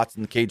insane spots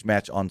in the cage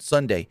match on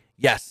Sunday?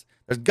 Yes,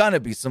 there's gonna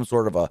be some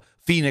sort of a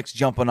Phoenix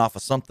jumping off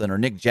of something, or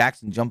Nick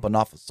Jackson jumping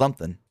off of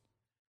something.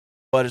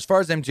 But as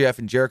far as MJF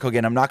and Jericho,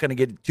 again, I'm not going to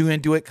get too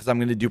into it because I'm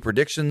going to do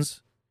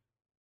predictions.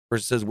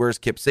 Person says, where's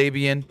Kip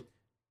Sabian?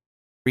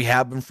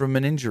 Rehabbing from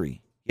an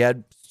injury. He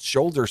had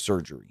shoulder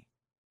surgery.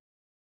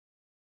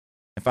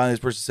 And finally, this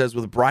person says,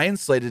 with Bryan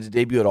slated to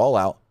debut at All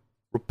Out,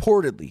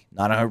 reportedly,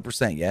 not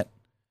 100% yet,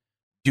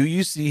 do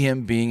you see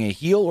him being a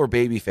heel or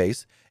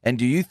babyface? And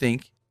do you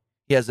think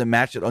he has a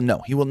match at... Oh, no,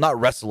 he will not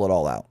wrestle at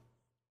All Out.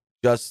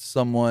 Just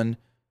something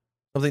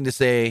to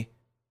say,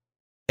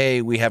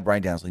 hey, we have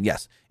Bryan Danielson.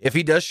 Yes, if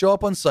he does show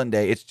up on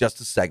Sunday, it's just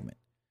a segment.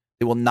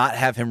 They will not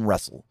have him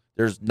wrestle.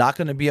 There's not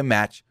going to be a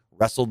match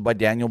wrestled by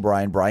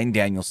Bryan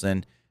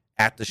Danielson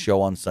at the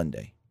show on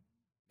Sunday.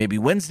 Maybe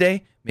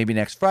Wednesday, maybe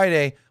next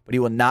Friday, but he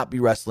will not be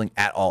wrestling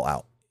at All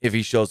Out if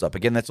he shows up.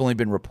 Again, that's only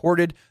been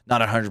reported, not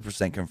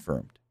 100%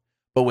 confirmed.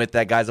 But with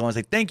that, guys, I want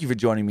to say thank you for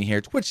joining me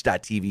here.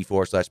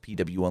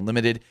 Twitch.tv/PW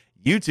Unlimited,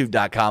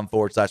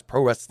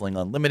 YouTube.com/Pro Wrestling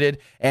Unlimited,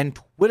 and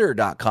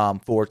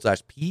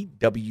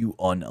Twitter.com/PW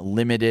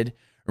Unlimited.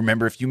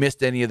 Remember, if you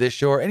missed any of this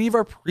show or any of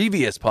our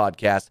previous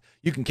podcasts,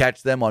 you can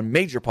catch them on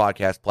major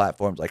podcast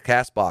platforms like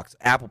CastBox,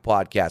 Apple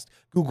Podcast,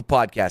 Google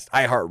Podcast,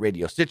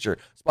 iHeartRadio, Stitcher,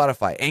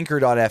 Spotify,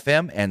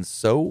 Anchor.fm, and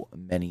so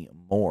many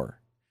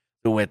more.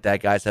 So with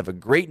that, guys, have a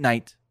great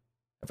night.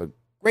 Have a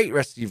great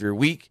rest of your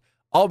week.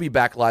 I'll be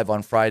back live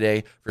on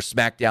Friday for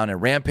SmackDown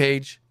and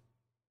Rampage.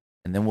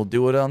 And then we'll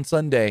do it on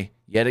Sunday.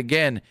 Yet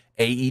again,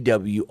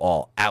 AEW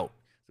All Out.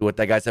 So with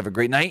that, guys, have a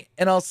great night,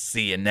 and I'll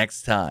see you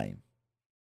next time.